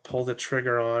want to pull the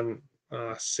trigger on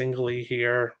singly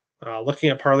here. Looking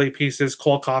at parlay pieces,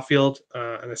 Cole Caulfield,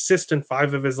 an assist in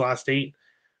 5 of his last 8,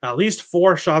 at least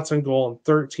 4 shots on goal in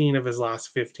 13 of his last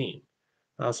 15.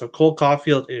 So Cole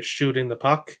Caulfield is shooting the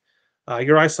puck.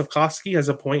 Uri Slafkovsky has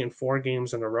a point in 4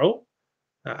 games in a row.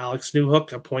 Alex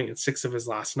Newhook, a point in 6 of his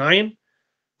last 9.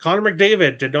 Connor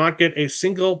McDavid did not get a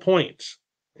single point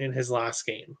in his last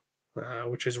game,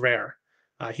 which is rare.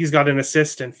 He's got an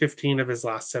assist in 15 of his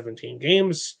last 17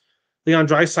 games. Leon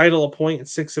Draisaitl, a point in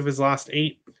 6 of his last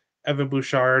 8. Evan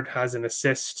Bouchard has an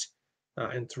assist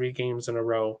in 3 games in a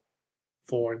row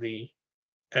for the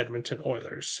Edmonton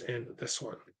Oilers in this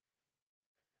one.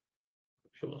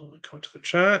 We'll go to the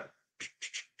chat.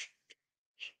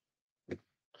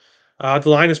 The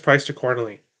line is priced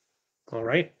accordingly. All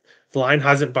right. The line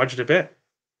hasn't budged a bit.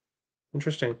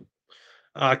 Interesting.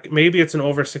 Maybe it's an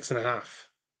over 6.5.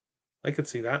 I could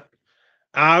see that.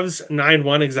 Avs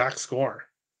 9-1 exact score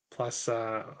plus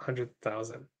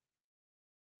 100,000.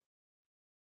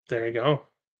 There you go.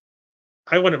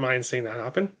 I wouldn't mind seeing that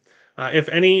happen. If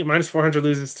any minus 400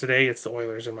 loses today, it's the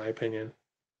Oilers, in my opinion.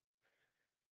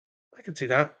 I can see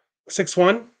that.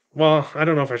 6-1. Well, I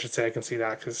don't know if I should say I can see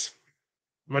that because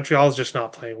Montreal is just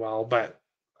not playing well, but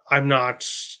I'm not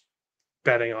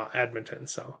betting on Edmonton.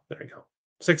 So there you go.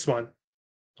 6-1.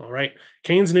 All right.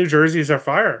 Canes, New Jerseys are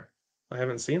fire. I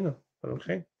haven't seen them, but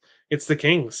okay. It's the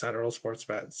Kings at Earl Sports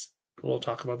Bets. We'll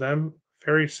talk about them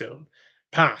very soon.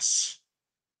 Pass.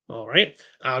 All right.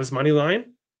 Avs money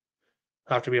line.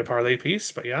 Have to be a parlay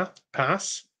piece, but yeah,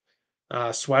 pass.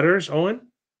 Sweaters, Owen.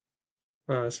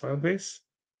 Smiley face.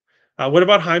 What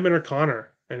about Hyman or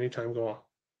Connor? Anytime goal.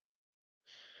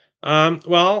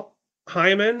 Well,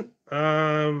 Hyman,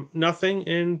 nothing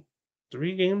in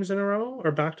 3 games in a row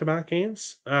or back-to-back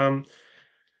games.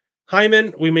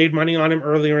 Hyman, we made money on him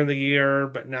earlier in the year,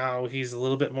 but now he's a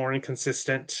little bit more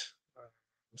inconsistent.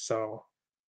 So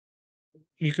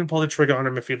you can pull the trigger on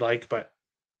him if you'd like, but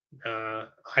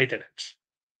I didn't.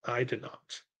 I did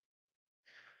not.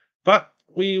 But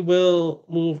we will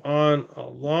move on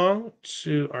along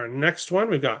to our next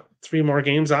one. We've got 3 more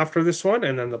games after this one,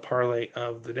 and then the parlay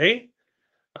of the day.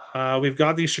 We've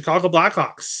got the Chicago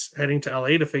Blackhawks heading to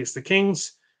LA to face the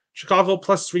Kings. Chicago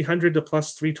plus 300 to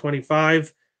plus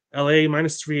 325. LA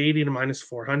minus 380 to minus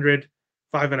 400.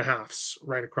 5.5s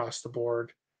right across the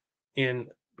board in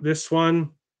this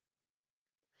one.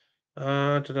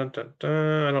 I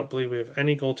don't believe we have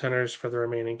any goaltenders for the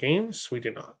remaining games. We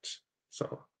do not.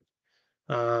 So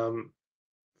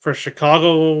for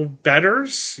Chicago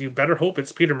bettors, you better hope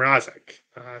it's Peter Mrazek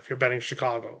if you're betting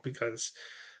Chicago, because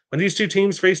when these two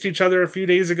teams faced each other a few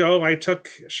days ago, I took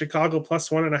Chicago plus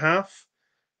 1.5,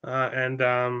 and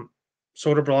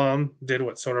Soderblom did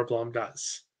what Soderblom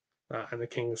does, and the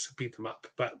Kings beat them up.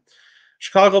 But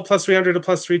Chicago plus 300 to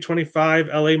plus 325,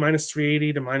 LA minus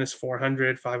 380 to minus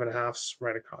 400, 5.5s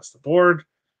right across the board.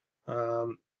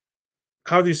 How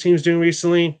are these teams doing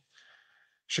recently?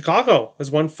 Chicago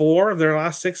has won 4 of their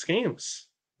last 6 games.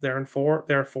 They're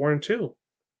 4-2.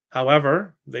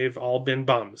 However, they've all been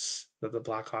bums that the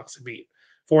Blackhawks have beat.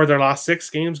 For their last 6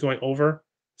 games, going over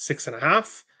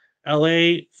 6.5.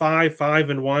 LA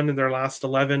 5-5-1 in their last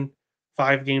 11,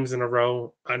 5 games in a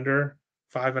row under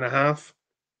 5.5.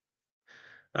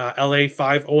 LA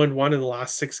 5-0-1 in the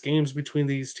last 6 games between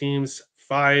these teams,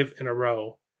 5 in a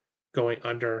row going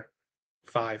under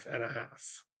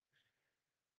 5.5.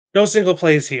 No single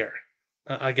plays here.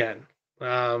 Again,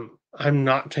 I'm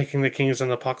not taking the Kings on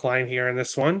the puck line here in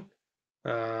this one,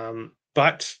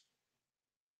 but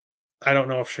I don't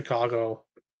know if Chicago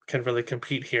can really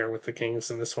compete here with the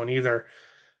Kings in this one either.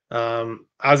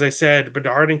 As I said,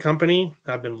 Bedard and company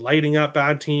have been lighting up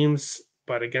bad teams,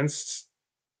 but against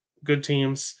good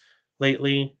teams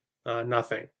lately,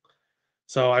 nothing.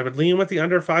 So I would lean with the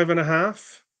under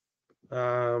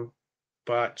 5.5,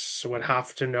 but would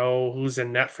have to know who's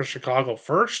in net for Chicago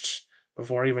first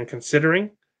before even considering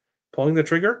pulling the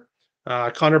trigger.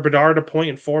 Connor Bedard, a point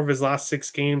in 4 of his last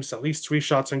 6 games, at least 3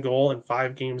 shots on goal in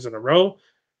 5 games in a row.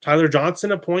 Tyler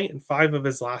Johnson, a point in 5 of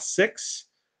his last 6.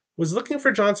 Was looking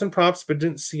for Johnson props, but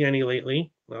didn't see any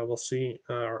lately. We'll see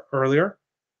earlier.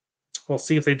 We'll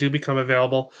see if they do become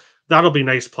available. That'll be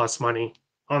nice plus money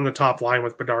on the top line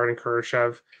with Bedard and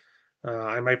Kurashev.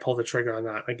 I might pull the trigger on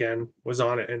that again. Was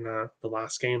on it in the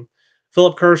last game.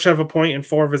 Philip Kurashev, a point in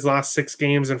 4 of his last 6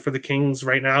 games, and for the Kings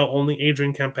right now, only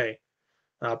Adrian Kempe,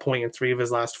 a point in 3 of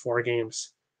his last 4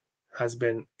 games, has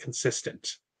been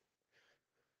consistent.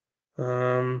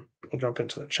 We'll jump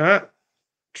into the chat.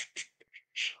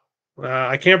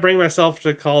 I can't bring myself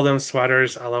to call them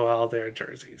sweaters. LOL, they're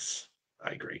jerseys.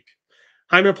 I agree.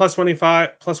 Hyman plus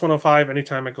 25, plus 105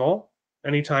 anytime at goal.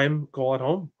 Anytime goal at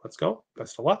home. Let's go.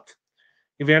 Best of luck.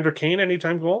 Evander Kane,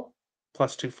 anytime goal,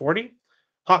 plus 240.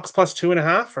 Hawks plus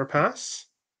 2.5 or pass.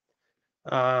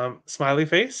 Smiley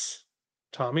face.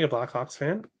 Tommy, a Blackhawks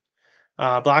fan.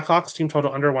 Blackhawks team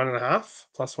total under 1.5,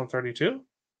 plus 132.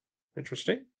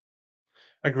 Interesting.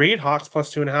 Agreed. Hawks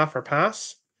plus 2.5 or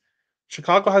pass.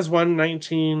 Chicago has won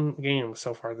 19 games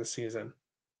so far this season.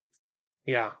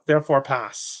 Yeah, therefore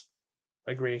pass.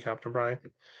 Agree, Captain Brian.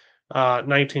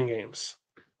 19 games.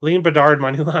 Lean Bedard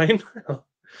money line.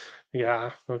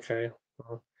 Yeah, okay.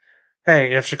 Well,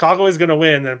 hey, if Chicago is going to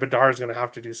win, then Bedard is going to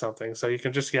have to do something. So you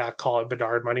can just call it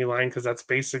Bedard money line because that's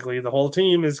basically the whole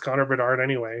team is Connor Bedard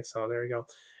anyway. So there you go.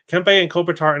 Kempe and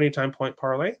Kopitar anytime point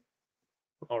parlay.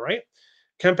 All right.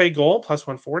 Kempe goal plus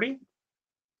 140.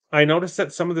 I noticed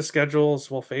that some of the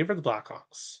schedules will favor the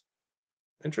Blackhawks.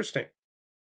 Interesting.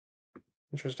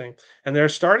 And they're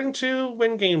starting to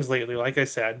win games lately, like I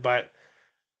said.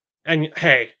 And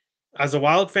hey, as a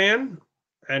Wild fan,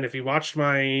 and if you watched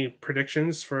my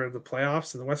predictions for the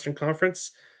playoffs in the Western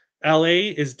Conference,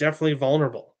 LA is definitely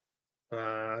vulnerable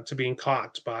to being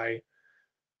caught by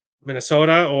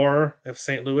Minnesota, or if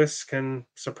St. Louis can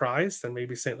surprise, then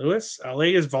maybe St. Louis. LA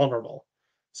is vulnerable.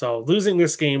 So losing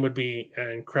this game would be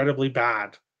incredibly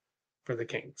bad for the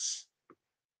Kings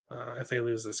if they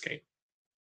lose this game.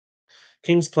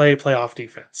 Kings play playoff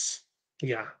defense.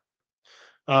 Yeah.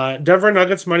 Denver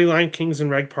Nuggets money line, Kings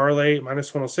and Reg parlay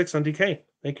minus 106 on DK.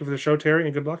 Thank you for the show, Terry,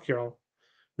 and good luck here all.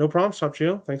 No problem, Stop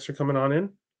Gio. Thanks for coming on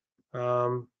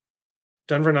in.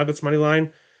 Denver Nuggets money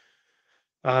line.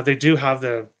 They do have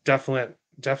the definite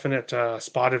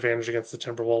spot advantage against the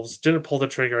Timberwolves. Didn't pull the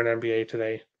trigger in NBA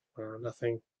today.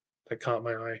 Nothing that caught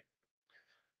my eye.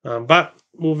 But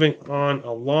moving on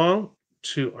along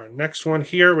to our next one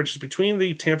here, which is between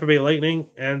the Tampa Bay Lightning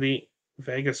and the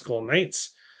Vegas Golden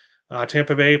Knights.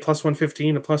 Tampa Bay plus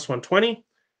 115 to plus 120.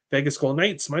 Vegas Golden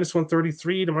Knights minus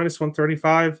 133 to minus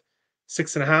 135.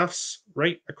 6.5s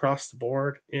right across the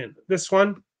board in this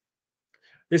one.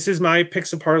 This is my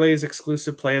Picks and Parlays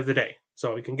exclusive play of the day.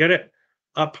 So you can get it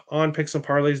up on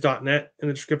picksandparlays.net in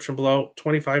the description below.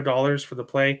 $25 for the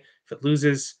play. If it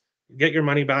loses, you get your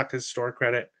money back as store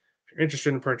credit. If you're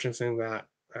interested in purchasing that,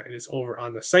 it is over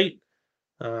on the site.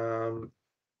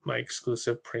 My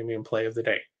exclusive premium play of the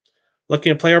day.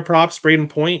 Looking at player props, Braden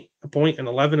Point, a point in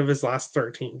 11 of his last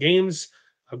 13 games,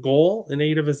 a goal in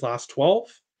 8 of his last 12.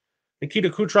 Nikita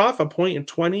Kucherov, a point in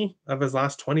 20 of his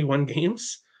last 21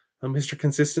 games, Mr.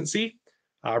 Consistency.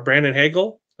 Brandon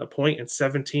Hagel, a point in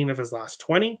 17 of his last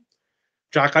 20.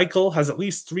 Jack Eichel has at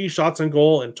least 3 shots on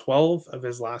goal in 12 of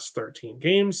his last 13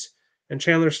 games. And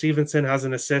Chandler Stevenson has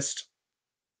an assist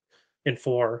in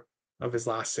 4 of his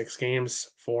last 6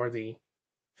 games for the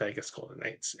Vegas Golden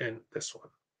Knights in this one.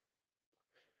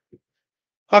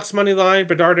 Hawks money line,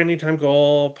 Bedard anytime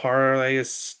goal, parlay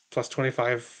is plus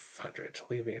 2,500.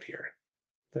 Leaving it here.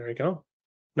 There we go.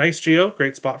 Nice, Geo.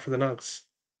 Great spot for the Nugs.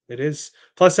 It is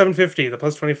plus 750. The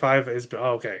plus 25 is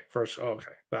okay. First,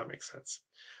 okay, that makes sense.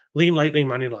 Lean Lightning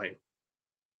money line.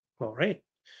 All right.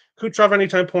 Kucherov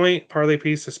anytime point, parlay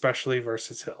piece, especially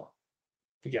versus Hill.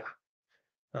 Yeah,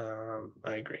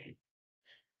 I agree.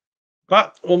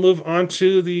 But we'll move on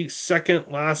to the second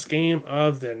last game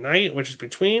of the night, which is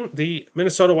between the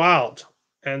Minnesota Wild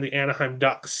and the Anaheim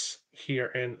Ducks here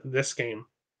in this game.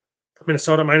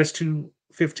 Minnesota minus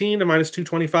 215 to minus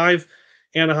 225.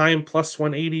 Anaheim plus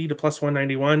 180 to plus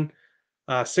 191.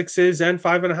 Sixes and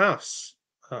 5.5s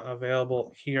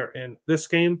available here in this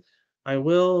game. I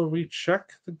will recheck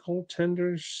the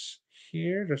goaltenders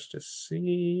here just to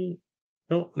see.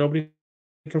 No, nobody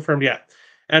confirmed yet.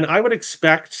 And I would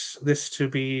expect this to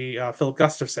be Philip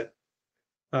Gustafson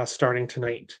starting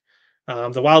tonight.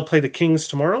 The Wild play the Kings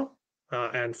tomorrow,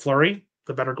 and Fleury,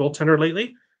 the better goaltender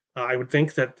lately. I would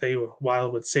think that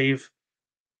Wild would save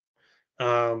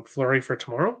Fleury for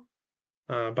tomorrow,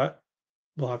 but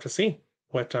we'll have to see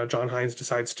what John Hines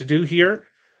decides to do here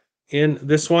in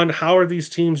this one. How are these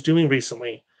teams doing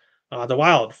recently? The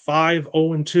Wild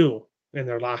 5-0-2 in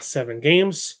their last 7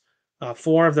 games.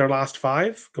 4 of their last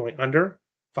 5 going under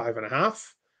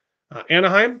 5.5.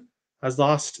 Anaheim has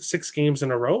lost 6 games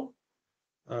in a row.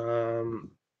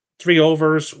 3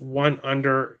 overs, 1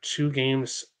 under, 2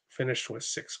 games finished with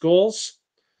 6 goals.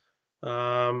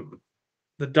 The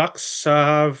Ducks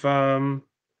have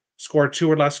scored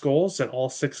 2 or less goals in all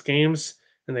 6 games,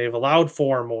 and they've allowed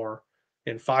 4 more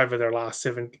in 5 of their last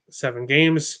 7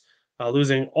 games,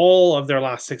 losing all of their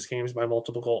last 6 games by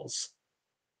multiple goals.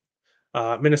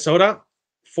 Minnesota,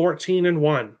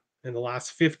 14-1 in the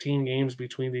last 15 games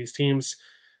between these teams,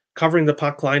 covering the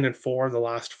puck line in 4 of the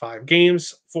last 5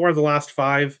 games. 4 of the last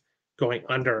 5 going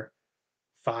under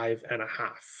 5.5.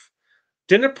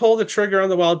 Didn't pull the trigger on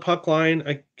the Wild puck line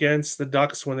against the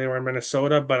Ducks when they were in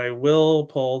Minnesota, but I will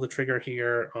pull the trigger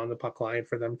here on the puck line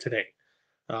for them today.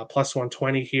 Plus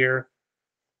 120 here.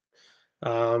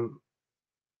 The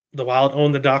Wild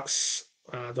own the Ducks.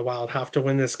 The Wild have to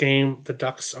win this game. The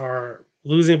Ducks are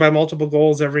losing by multiple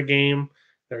goals every game.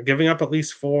 They're giving up at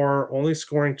least 4, only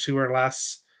scoring 2 or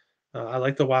less. I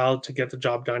like the Wild to get the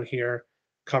job done here,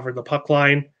 cover the puck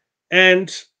line, and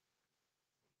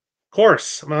of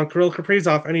course, Kirill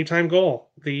Kaprizov anytime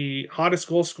goal, the hottest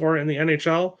goal scorer in the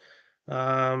NHL,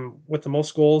 with the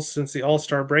most goals since the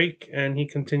All-Star break, and he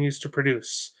continues to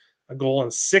produce a goal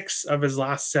in 6 of his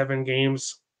last 7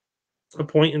 games, a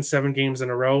point in 7 games in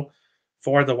a row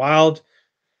for the Wild.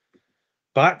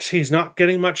 But he's not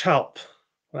getting much help.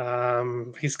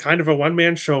 He's kind of a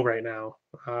one-man show right now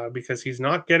because he's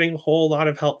not getting a whole lot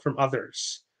of help from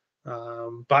others.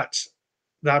 But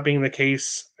that being the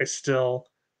case, I still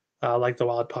like the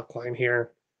Wild puck line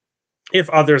here. If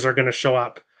others are going to show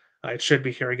up, it should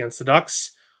be here against the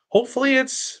Ducks. Hopefully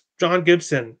it's John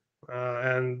Gibson,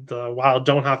 and the Wild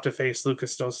don't have to face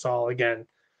Lucas Dostal again.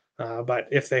 But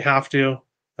if they have to,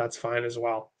 that's fine as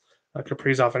well.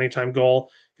 Kaprizov anytime goal.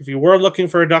 If you were looking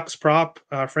for a Ducks prop,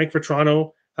 Frank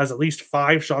Vetrano has at least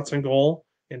 5 shots on goal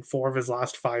in 4 of his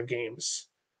last 5 games.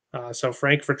 So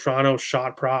Frank Vetrano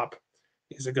shot prop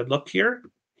is a good look here.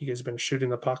 He has been shooting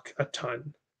the puck a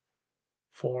ton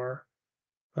for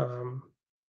the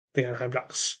Anaheim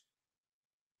Ducks.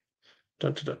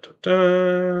 Dun, dun, dun,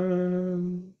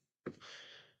 dun.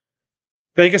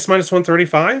 Vegas minus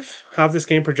 135. Have this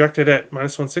game projected at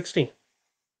minus 160.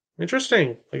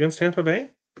 Interesting. Against Tampa Bay.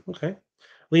 Okay.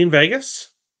 Lean Vegas.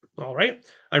 All right.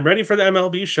 I'm ready for the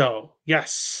MLB show.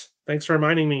 Yes. Thanks for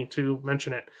reminding me to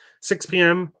mention it. 6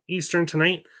 p.m. Eastern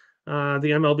tonight. The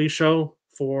MLB show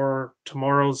for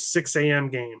tomorrow's 6 a.m.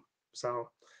 game. So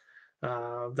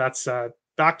that's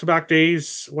back-to-back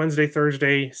days, Wednesday,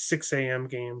 Thursday, 6 a.m.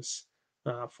 games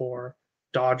for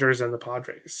Dodgers and the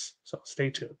Padres. So stay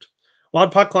tuned.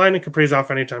 Wild puck line and Kaprizov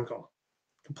anytime call.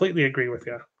 Completely agree with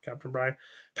you, Captain Brian.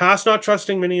 Pass not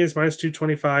trusting mini is minus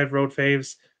 225. Road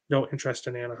faves, no interest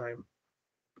in Anaheim.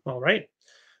 All right.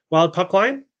 Wild puck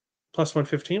line, plus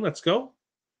 115. Let's go.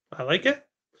 I like it.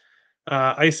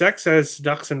 Ice X says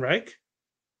Ducks and Reg.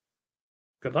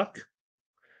 Good luck.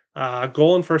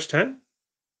 Goal in first 10.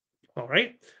 All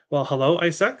right. Well, hello,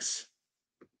 Ice X.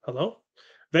 Hello.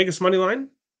 Vegas money line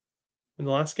in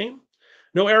the last game.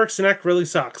 No Eriksson Ek really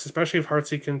sucks, especially if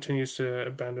Hartsey continues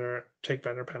to take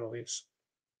better penalties.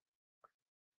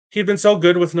 He'd been so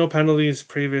good with no penalties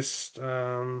previously,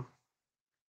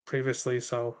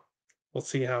 so we'll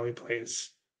see how he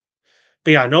plays.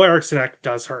 But yeah, no Eriksson Ek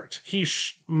does hurt. He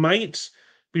might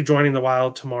be joining the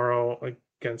Wild tomorrow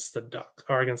against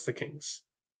the Kings.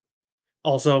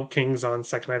 Also, Kings on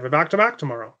second night of a back-to-back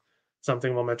tomorrow.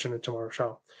 Something we'll mention in tomorrow's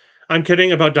show. I'm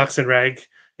kidding about Ducks and Reg.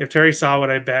 If Terry saw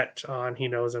what I bet on, he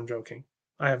knows I'm joking.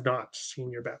 I have not seen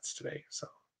your bets today. So,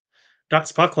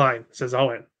 Ducks puck line, says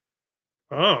Owen.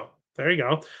 Oh, There you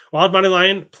go. Wild money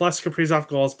line plus Kaprizov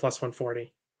goals plus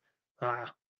 140.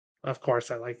 Ah, of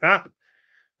course, I like that.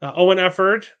 Owen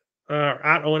Efford,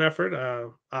 at Owen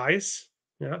Efford, eyes.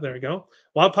 Yeah, there we go.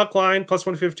 Wild puck line plus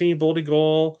 115, Boldy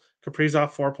goal,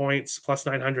 Kaprizov 4 points, plus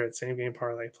 900. Same game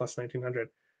parlay, plus 1900.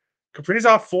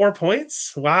 Kaprizov 4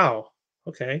 points? Wow.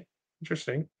 Okay,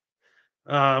 interesting.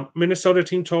 Minnesota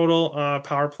team total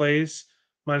power plays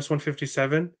minus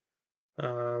 157.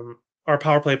 Or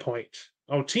power play point.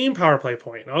 Oh, team power play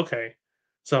point. Okay.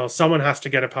 So someone has to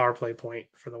get a power play point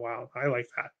for the Wild. I like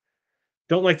that.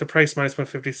 Don't like the price minus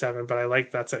 157, but I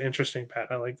like that's an interesting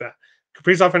bet. I like that.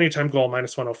 Kaprizov anytime goal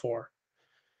minus 104.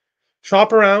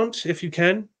 Shop around if you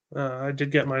can. I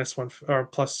did get minus one or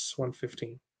plus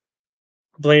 115.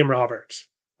 Blame Robert.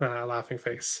 Laughing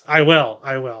face. I will.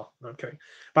 I will. Okay.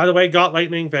 By the way, got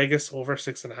Lightning Vegas over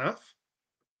 6.5.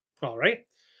 All right.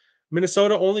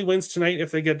 Minnesota only wins tonight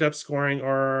if they get depth scoring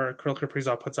or Kirill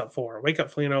Kaprizov puts up 4. Wake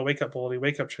up, Foligno. Wake up, Boldy.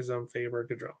 Wake up, Chisholm. Faber,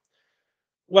 Gaudreau.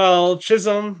 Well,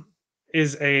 Chisholm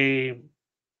is a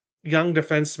young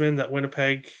defenseman that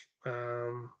Winnipeg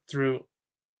threw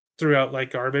out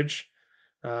like garbage,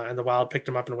 and the Wild picked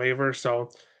him up in waiver. So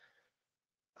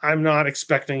I'm not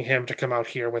expecting him to come out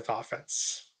here with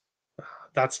offense.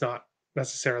 That's not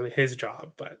necessarily his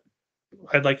job, but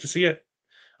I'd like to see it.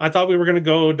 I thought we were going to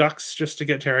go Ducks just to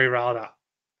get Terry riled up.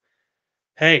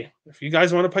 Hey, if you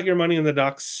guys want to put your money in the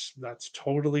Ducks, that's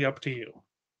totally up to you.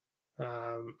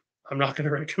 I'm not going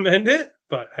to recommend it,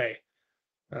 but hey,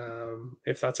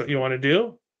 if that's what you want to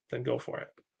do, then go for it.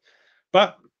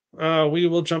 But we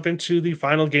will jump into the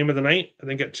final game of the night and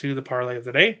then get to the parlay of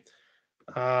the day.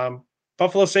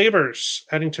 Buffalo Sabres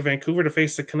heading to Vancouver to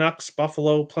face the Canucks.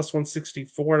 Buffalo plus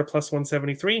 164 to plus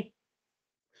 173.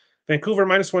 Vancouver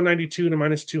minus 192 to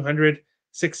minus 200.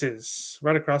 Sixes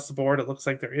right across the board. It looks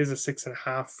like there is a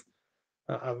 6.5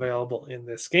 available in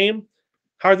this game.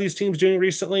 How are these teams doing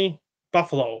recently?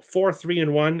 Buffalo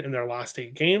 4-3-1 in their last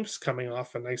 8 games, coming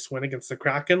off a nice win against the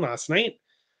Kraken last night.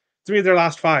 3 of their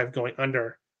last 5 going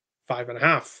under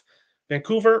 5.5.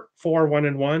 Vancouver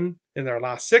 4-1-1 in their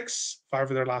last 6. 5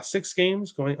 of their last 6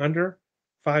 games going under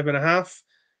 5.5.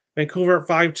 Vancouver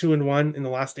 5-2-1 in the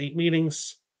last 8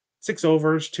 meetings. 6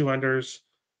 overs, 2 unders,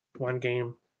 1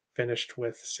 game finished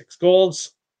with 6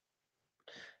 goals.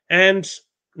 And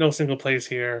no single plays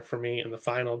here for me in the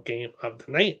final game of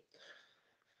the night.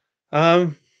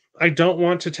 I don't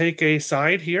want to take a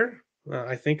side here.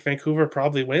 I think Vancouver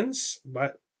probably wins,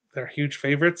 but they're huge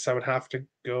favorites. I would have to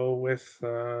go with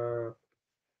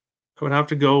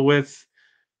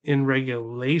in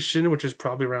regulation, which is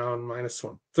probably around minus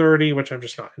 130, which I'm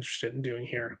just not interested in doing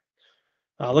here.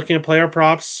 Looking at player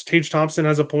props, Tage Thompson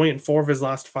has a point in 4 of his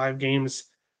last 5 games,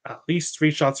 at least 3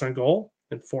 shots on goal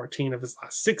in 14 of his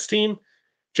last 16.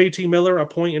 JT Miller, a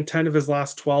point in 10 of his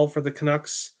last 12 for the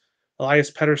Canucks.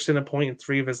 Elias Pettersson, a point in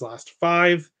 3 of his last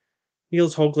 5.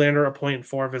 Niels Höglander, a point in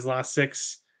 4 of his last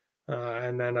 6.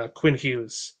 And then Quinn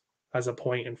Hughes has a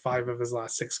point in 5 of his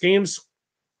last 6 games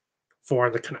for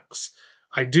the Canucks.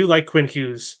 I do like Quinn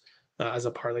Hughes as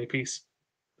a parlay piece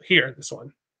here, this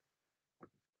one.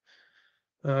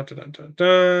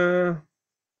 The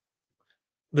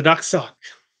Ducks suck.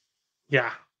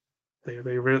 Yeah, they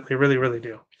really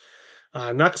do.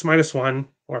 Nucks -1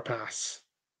 or pass.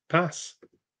 Pass.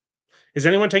 Is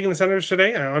anyone taking the Senators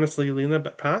today? I honestly lean the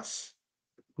pass.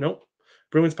 Nope.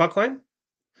 Bruins puck line.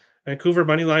 Vancouver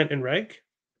money line in reg.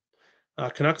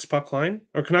 Canucks puck line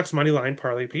or Canucks money line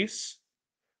parlay piece.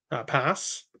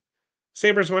 Pass.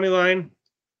 Sabres money line.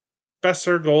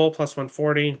 Besser goal plus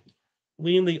 140.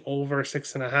 Lean the over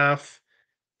 6.5.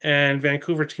 And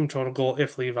Vancouver team total goal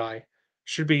if Levi.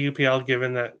 Should be UPL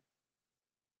given that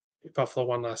Buffalo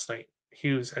won last night.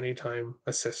 Hughes anytime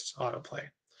assists autoplay.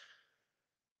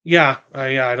 Yeah,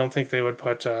 I don't think they would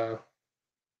put.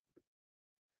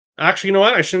 Actually, you know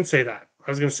what? I shouldn't say that. I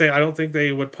was going to say I don't think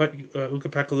they would put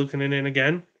Ukko-Pekka Luukkonen in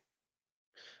again.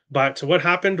 But what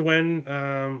happened when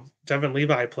Devin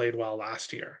Levi played well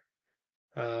last year?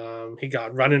 He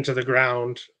got run into the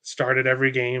ground, started every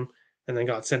game, and then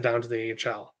got sent down to the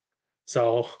AHL.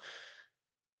 So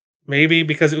maybe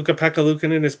because Ukko-Pekka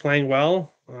Luukkonen is playing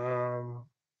well,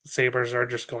 Sabres are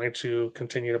just going to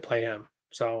continue to play him.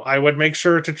 So I would make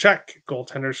sure to check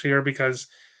goaltenders here because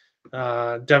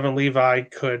Devin Levi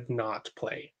could not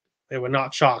play. It would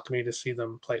not shock me to see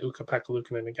them play Ukko-Pekka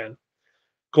Luukkonen again.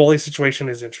 Goalie situation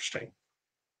is interesting.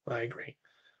 I agree.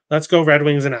 Let's go Red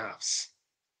Wings and Avs.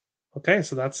 Okay,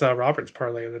 so that's Robert's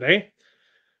parlay of the day.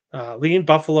 Lean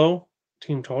Buffalo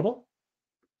team total.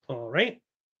 All right.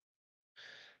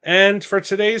 And for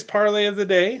today's parlay of the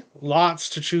day, lots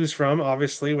to choose from,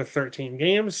 obviously, with 13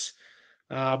 games.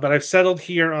 But I've settled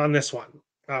here on this one.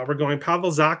 We're going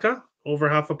Pavel Zacha over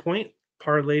half a point,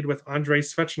 parlayed with Andrei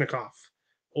Svechnikov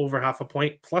over half a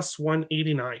point, plus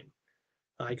 189.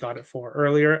 I got it for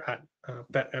earlier at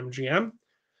BetMGM.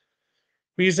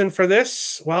 Reason for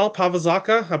this? Well, Pavel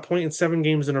Zacha, a point in 7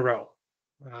 games in a row.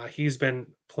 He's been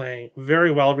playing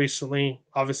very well recently.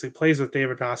 Obviously, plays with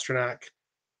David Pastrnak.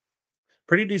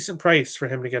 Pretty decent price for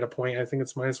him to get a point. I think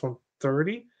it's minus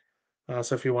 130.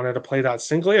 So if you wanted to play that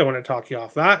singly, I want to talk you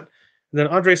off that. And then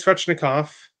Andrei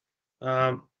Svechnikov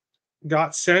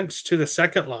got sent to the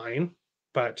second line,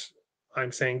 but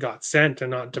I'm saying got sent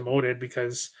and not demoted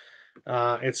because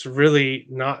it's really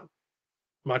not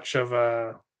much of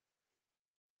a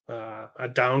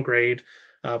downgrade.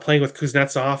 Playing with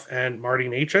Kuznetsov and Marty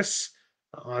Natchez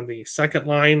on the second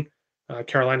line.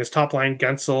 Carolina's top line,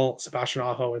 Gensel, Sebastian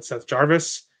Aho, and Seth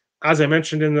Jarvis. As I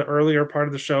mentioned in the earlier part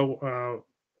of the show,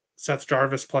 Seth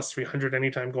Jarvis plus 300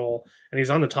 anytime goal, and he's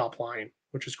on the top line,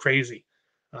 which is crazy.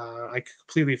 I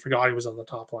completely forgot he was on the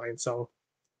top line. So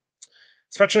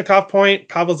Svechnikov point,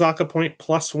 Pavel Zacha point,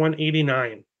 plus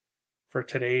 189 for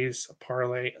today's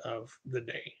parlay of the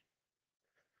day.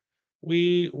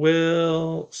 We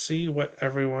will see what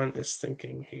everyone is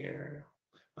thinking here.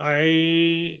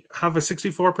 I have a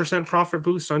 64% profit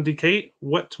boost on DK.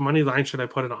 What money line should I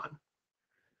put it on?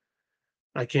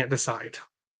 I can't decide.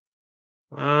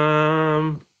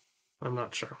 I'm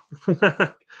not sure.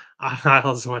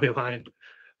 Isles money line.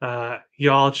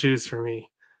 You all choose for me.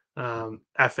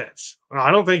 F it. Well,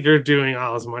 I don't think you're doing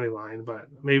Isles money line, but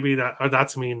maybe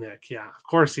that's me, Nick. Yeah, of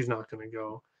course he's not going to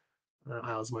go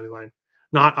Isles money line.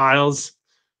 Not Isles.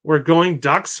 We're going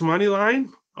Ducks money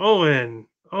line. Owen.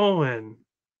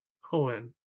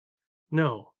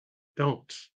 No,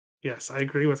 don't. Yes, I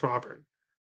agree with Robert.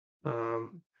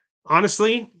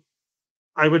 Honestly,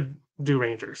 I would do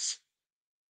Rangers.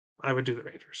 I would do the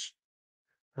Rangers.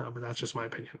 But that's just my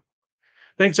opinion.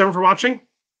 Thanks, everyone, for watching.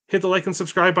 Hit the like and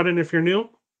subscribe button if you're new.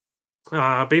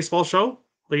 Baseball show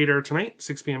later tonight,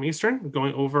 6 p.m. Eastern,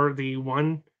 going over the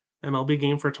one MLB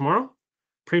game for tomorrow.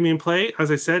 Premium play,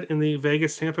 as I said, in the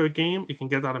Vegas Tampa game. You can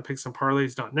get that on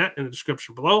picksandparlays.net in the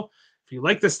description below. If you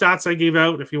like the stats I gave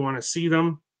out, if you want to see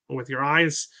them with your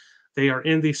eyes, they are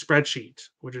in the spreadsheet,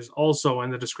 which is also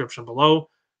in the description below.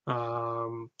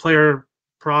 Player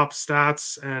props,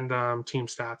 stats, and team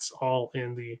stats, all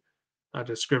in the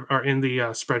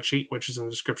spreadsheet, which is in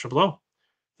the description below.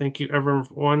 Thank you,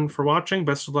 everyone, for watching.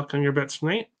 Best of luck on your bets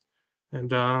tonight,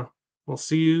 and we'll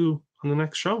see you on the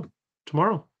next show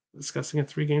tomorrow, discussing a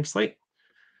 3-game slate.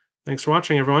 Thanks for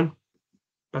watching, everyone.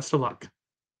 Best of luck.